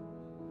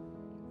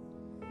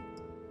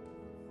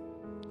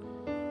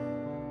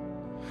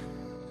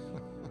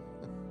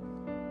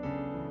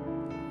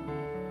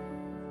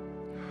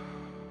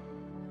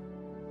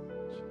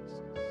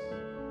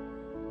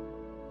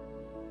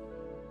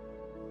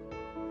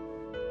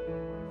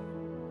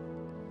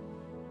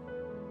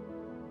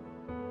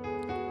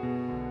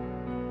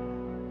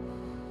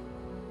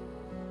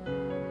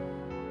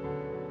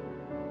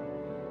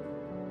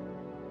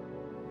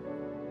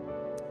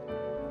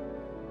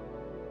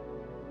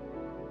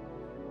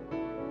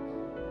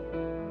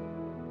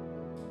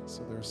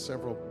 So there are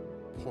several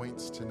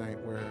points tonight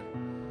where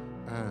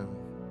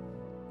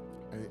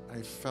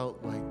I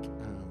felt like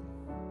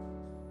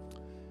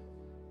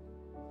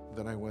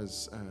that I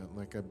was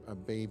like a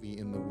baby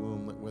in the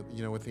womb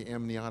with the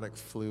amniotic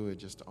fluid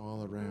just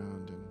all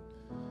around, and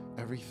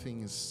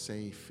everything is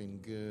safe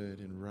and good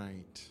and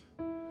right.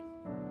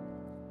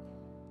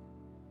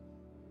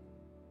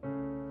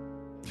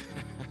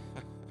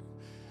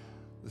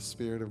 The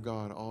Spirit of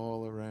God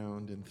all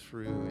around and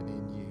through and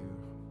in you.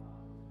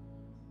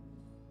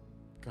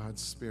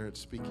 God's Spirit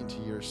speaking to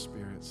your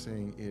spirit,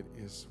 saying, it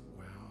is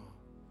well.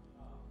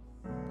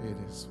 It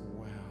is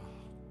well.